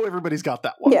 we know everybody's got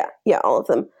that one. Yeah, all of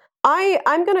them.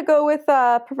 I'm going to go with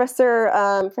Professor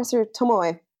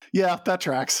Tomoe. Yeah, that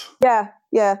tracks. Yeah.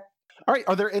 All right,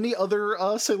 are there any other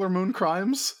Sailor Moon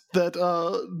crimes that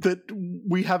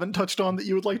we haven't touched on that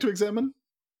you would like to examine?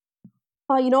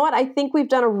 You know what? I think we've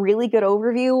done a really good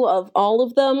overview of all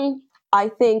of them. I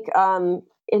think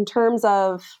in terms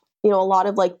of, a lot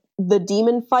of like the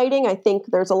demon fighting, I think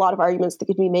there's a lot of arguments that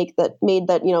could be made that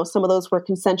some of those were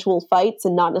consensual fights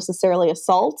and not necessarily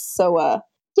assaults. So, I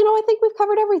think we've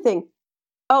covered everything.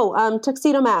 Oh,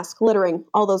 tuxedo mask, littering,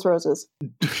 all those roses.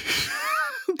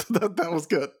 That was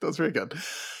good. That was very good.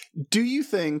 Do you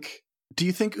think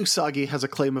Usagi has a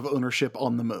claim of ownership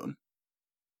on the moon?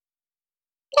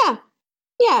 Yeah.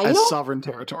 As sovereign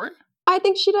territory? I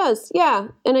think she does, yeah.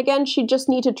 And again, she'd just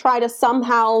need to try to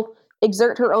somehow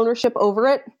exert her ownership over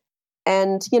it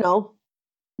and,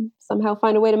 somehow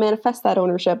find a way to manifest that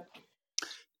ownership.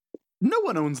 No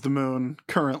one owns the moon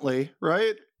currently,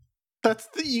 right? That's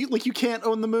you can't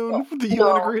own the moon? The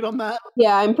UN agreed on that?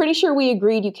 Yeah, I'm pretty sure we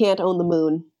agreed you can't own the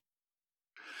moon.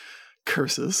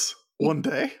 Curses. One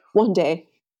day. One day.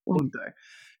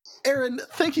 Erin,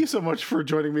 thank you so much for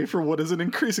joining me for what is an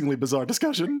increasingly bizarre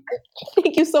discussion.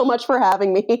 Thank you so much for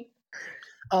having me.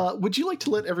 Would you like to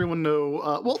let everyone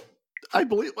know, I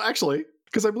believe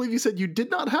you said you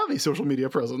did not have a social media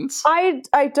presence. I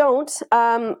don't.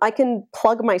 I can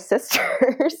plug my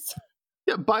sisters.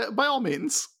 Yeah, by all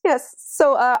means. Yes.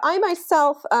 So I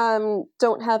myself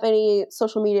don't have any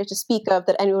social media to speak of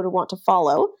that anyone would want to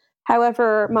follow.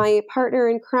 However, my partner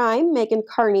in crime, Megan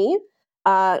Carney,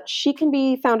 she can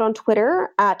be found on Twitter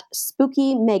at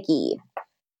Spooky Meggie.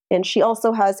 And she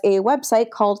also has a website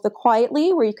called The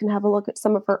Quietly, where you can have a look at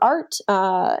some of her art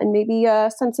and maybe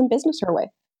send some business her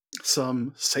way.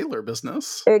 Some Sailor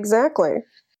business. Exactly.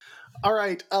 All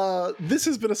right, this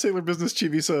has been a Sailor Business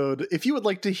Chibi-sode. If you would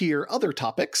like to hear other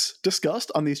topics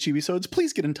discussed on these Chibi-sodes,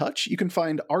 please get in touch. You can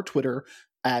find our Twitter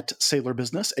at Sailor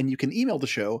Business, and you can email the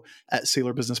show at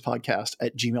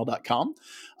sailorbusinesspodcast@gmail.com.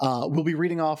 We'll be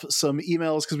reading off some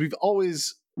emails because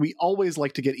we always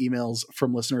like to get emails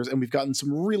from listeners, and we've gotten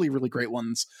some really, really great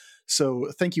ones. So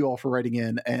thank you all for writing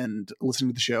in and listening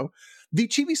to the show. The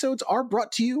Chibi-sodes are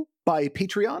brought to you by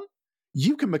Patreon.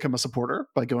 You can become a supporter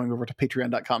by going over to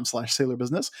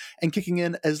patreon.com/sailorbusiness and kicking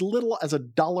in as little as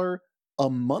 $1 a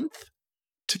month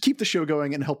to keep the show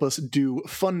going and help us do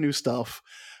fun new stuff.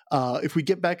 If we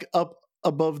get back up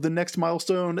above the next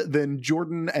milestone, then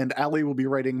Jordan and Allie will be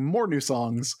writing more new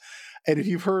songs. And if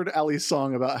you've heard Allie's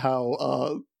song about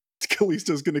how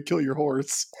Callisto's going to kill your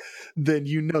horse, then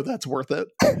you know that's worth it.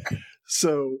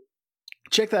 So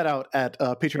check that out at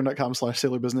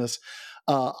patreon.com/sailorbusiness.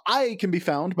 I can be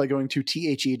found by going to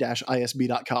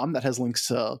the-isb.com. That has links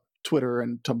to Twitter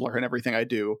and Tumblr and everything I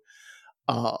do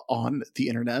on the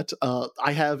internet.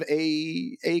 I have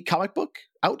a comic book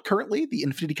out currently, the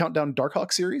Infinity Countdown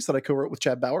Darkhawk series that I co-wrote with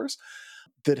Chad Bowers,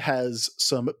 that has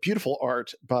some beautiful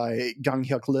art by Gang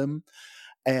Hyuk Lim.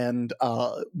 And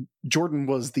Jordan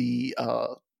was the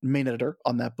main editor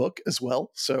on that book as well.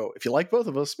 So if you like both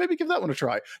of us, maybe give that one a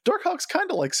try. Darkhawk's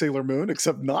kind of like Sailor Moon,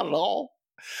 except not at all.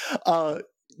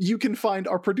 You can find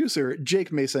our producer,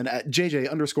 Jake Mason, at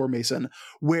JJ_Mason,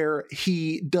 where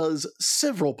he does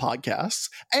several podcasts.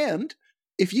 And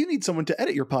if you need someone to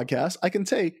edit your podcast, I can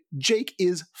say Jake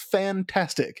is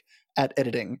fantastic at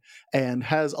editing and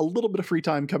has a little bit of free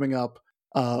time coming up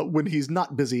when he's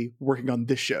not busy working on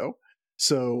this show.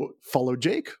 So follow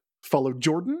Jake, follow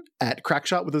Jordan at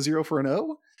Crackshot with a 0 for an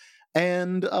O.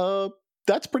 And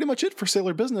that's pretty much it for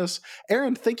Sailor Business.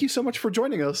 Erin, thank you so much for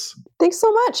joining us. Thanks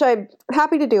so much. I'm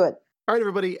happy to do it. All right,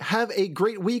 everybody, have a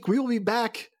great week. We will be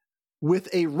back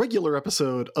with a regular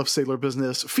episode of Sailor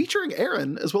Business featuring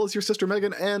Erin, as well as your sister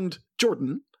Megan and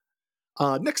Jordan,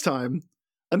 next time.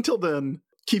 Until then,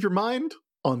 keep your mind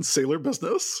on Sailor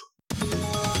Business.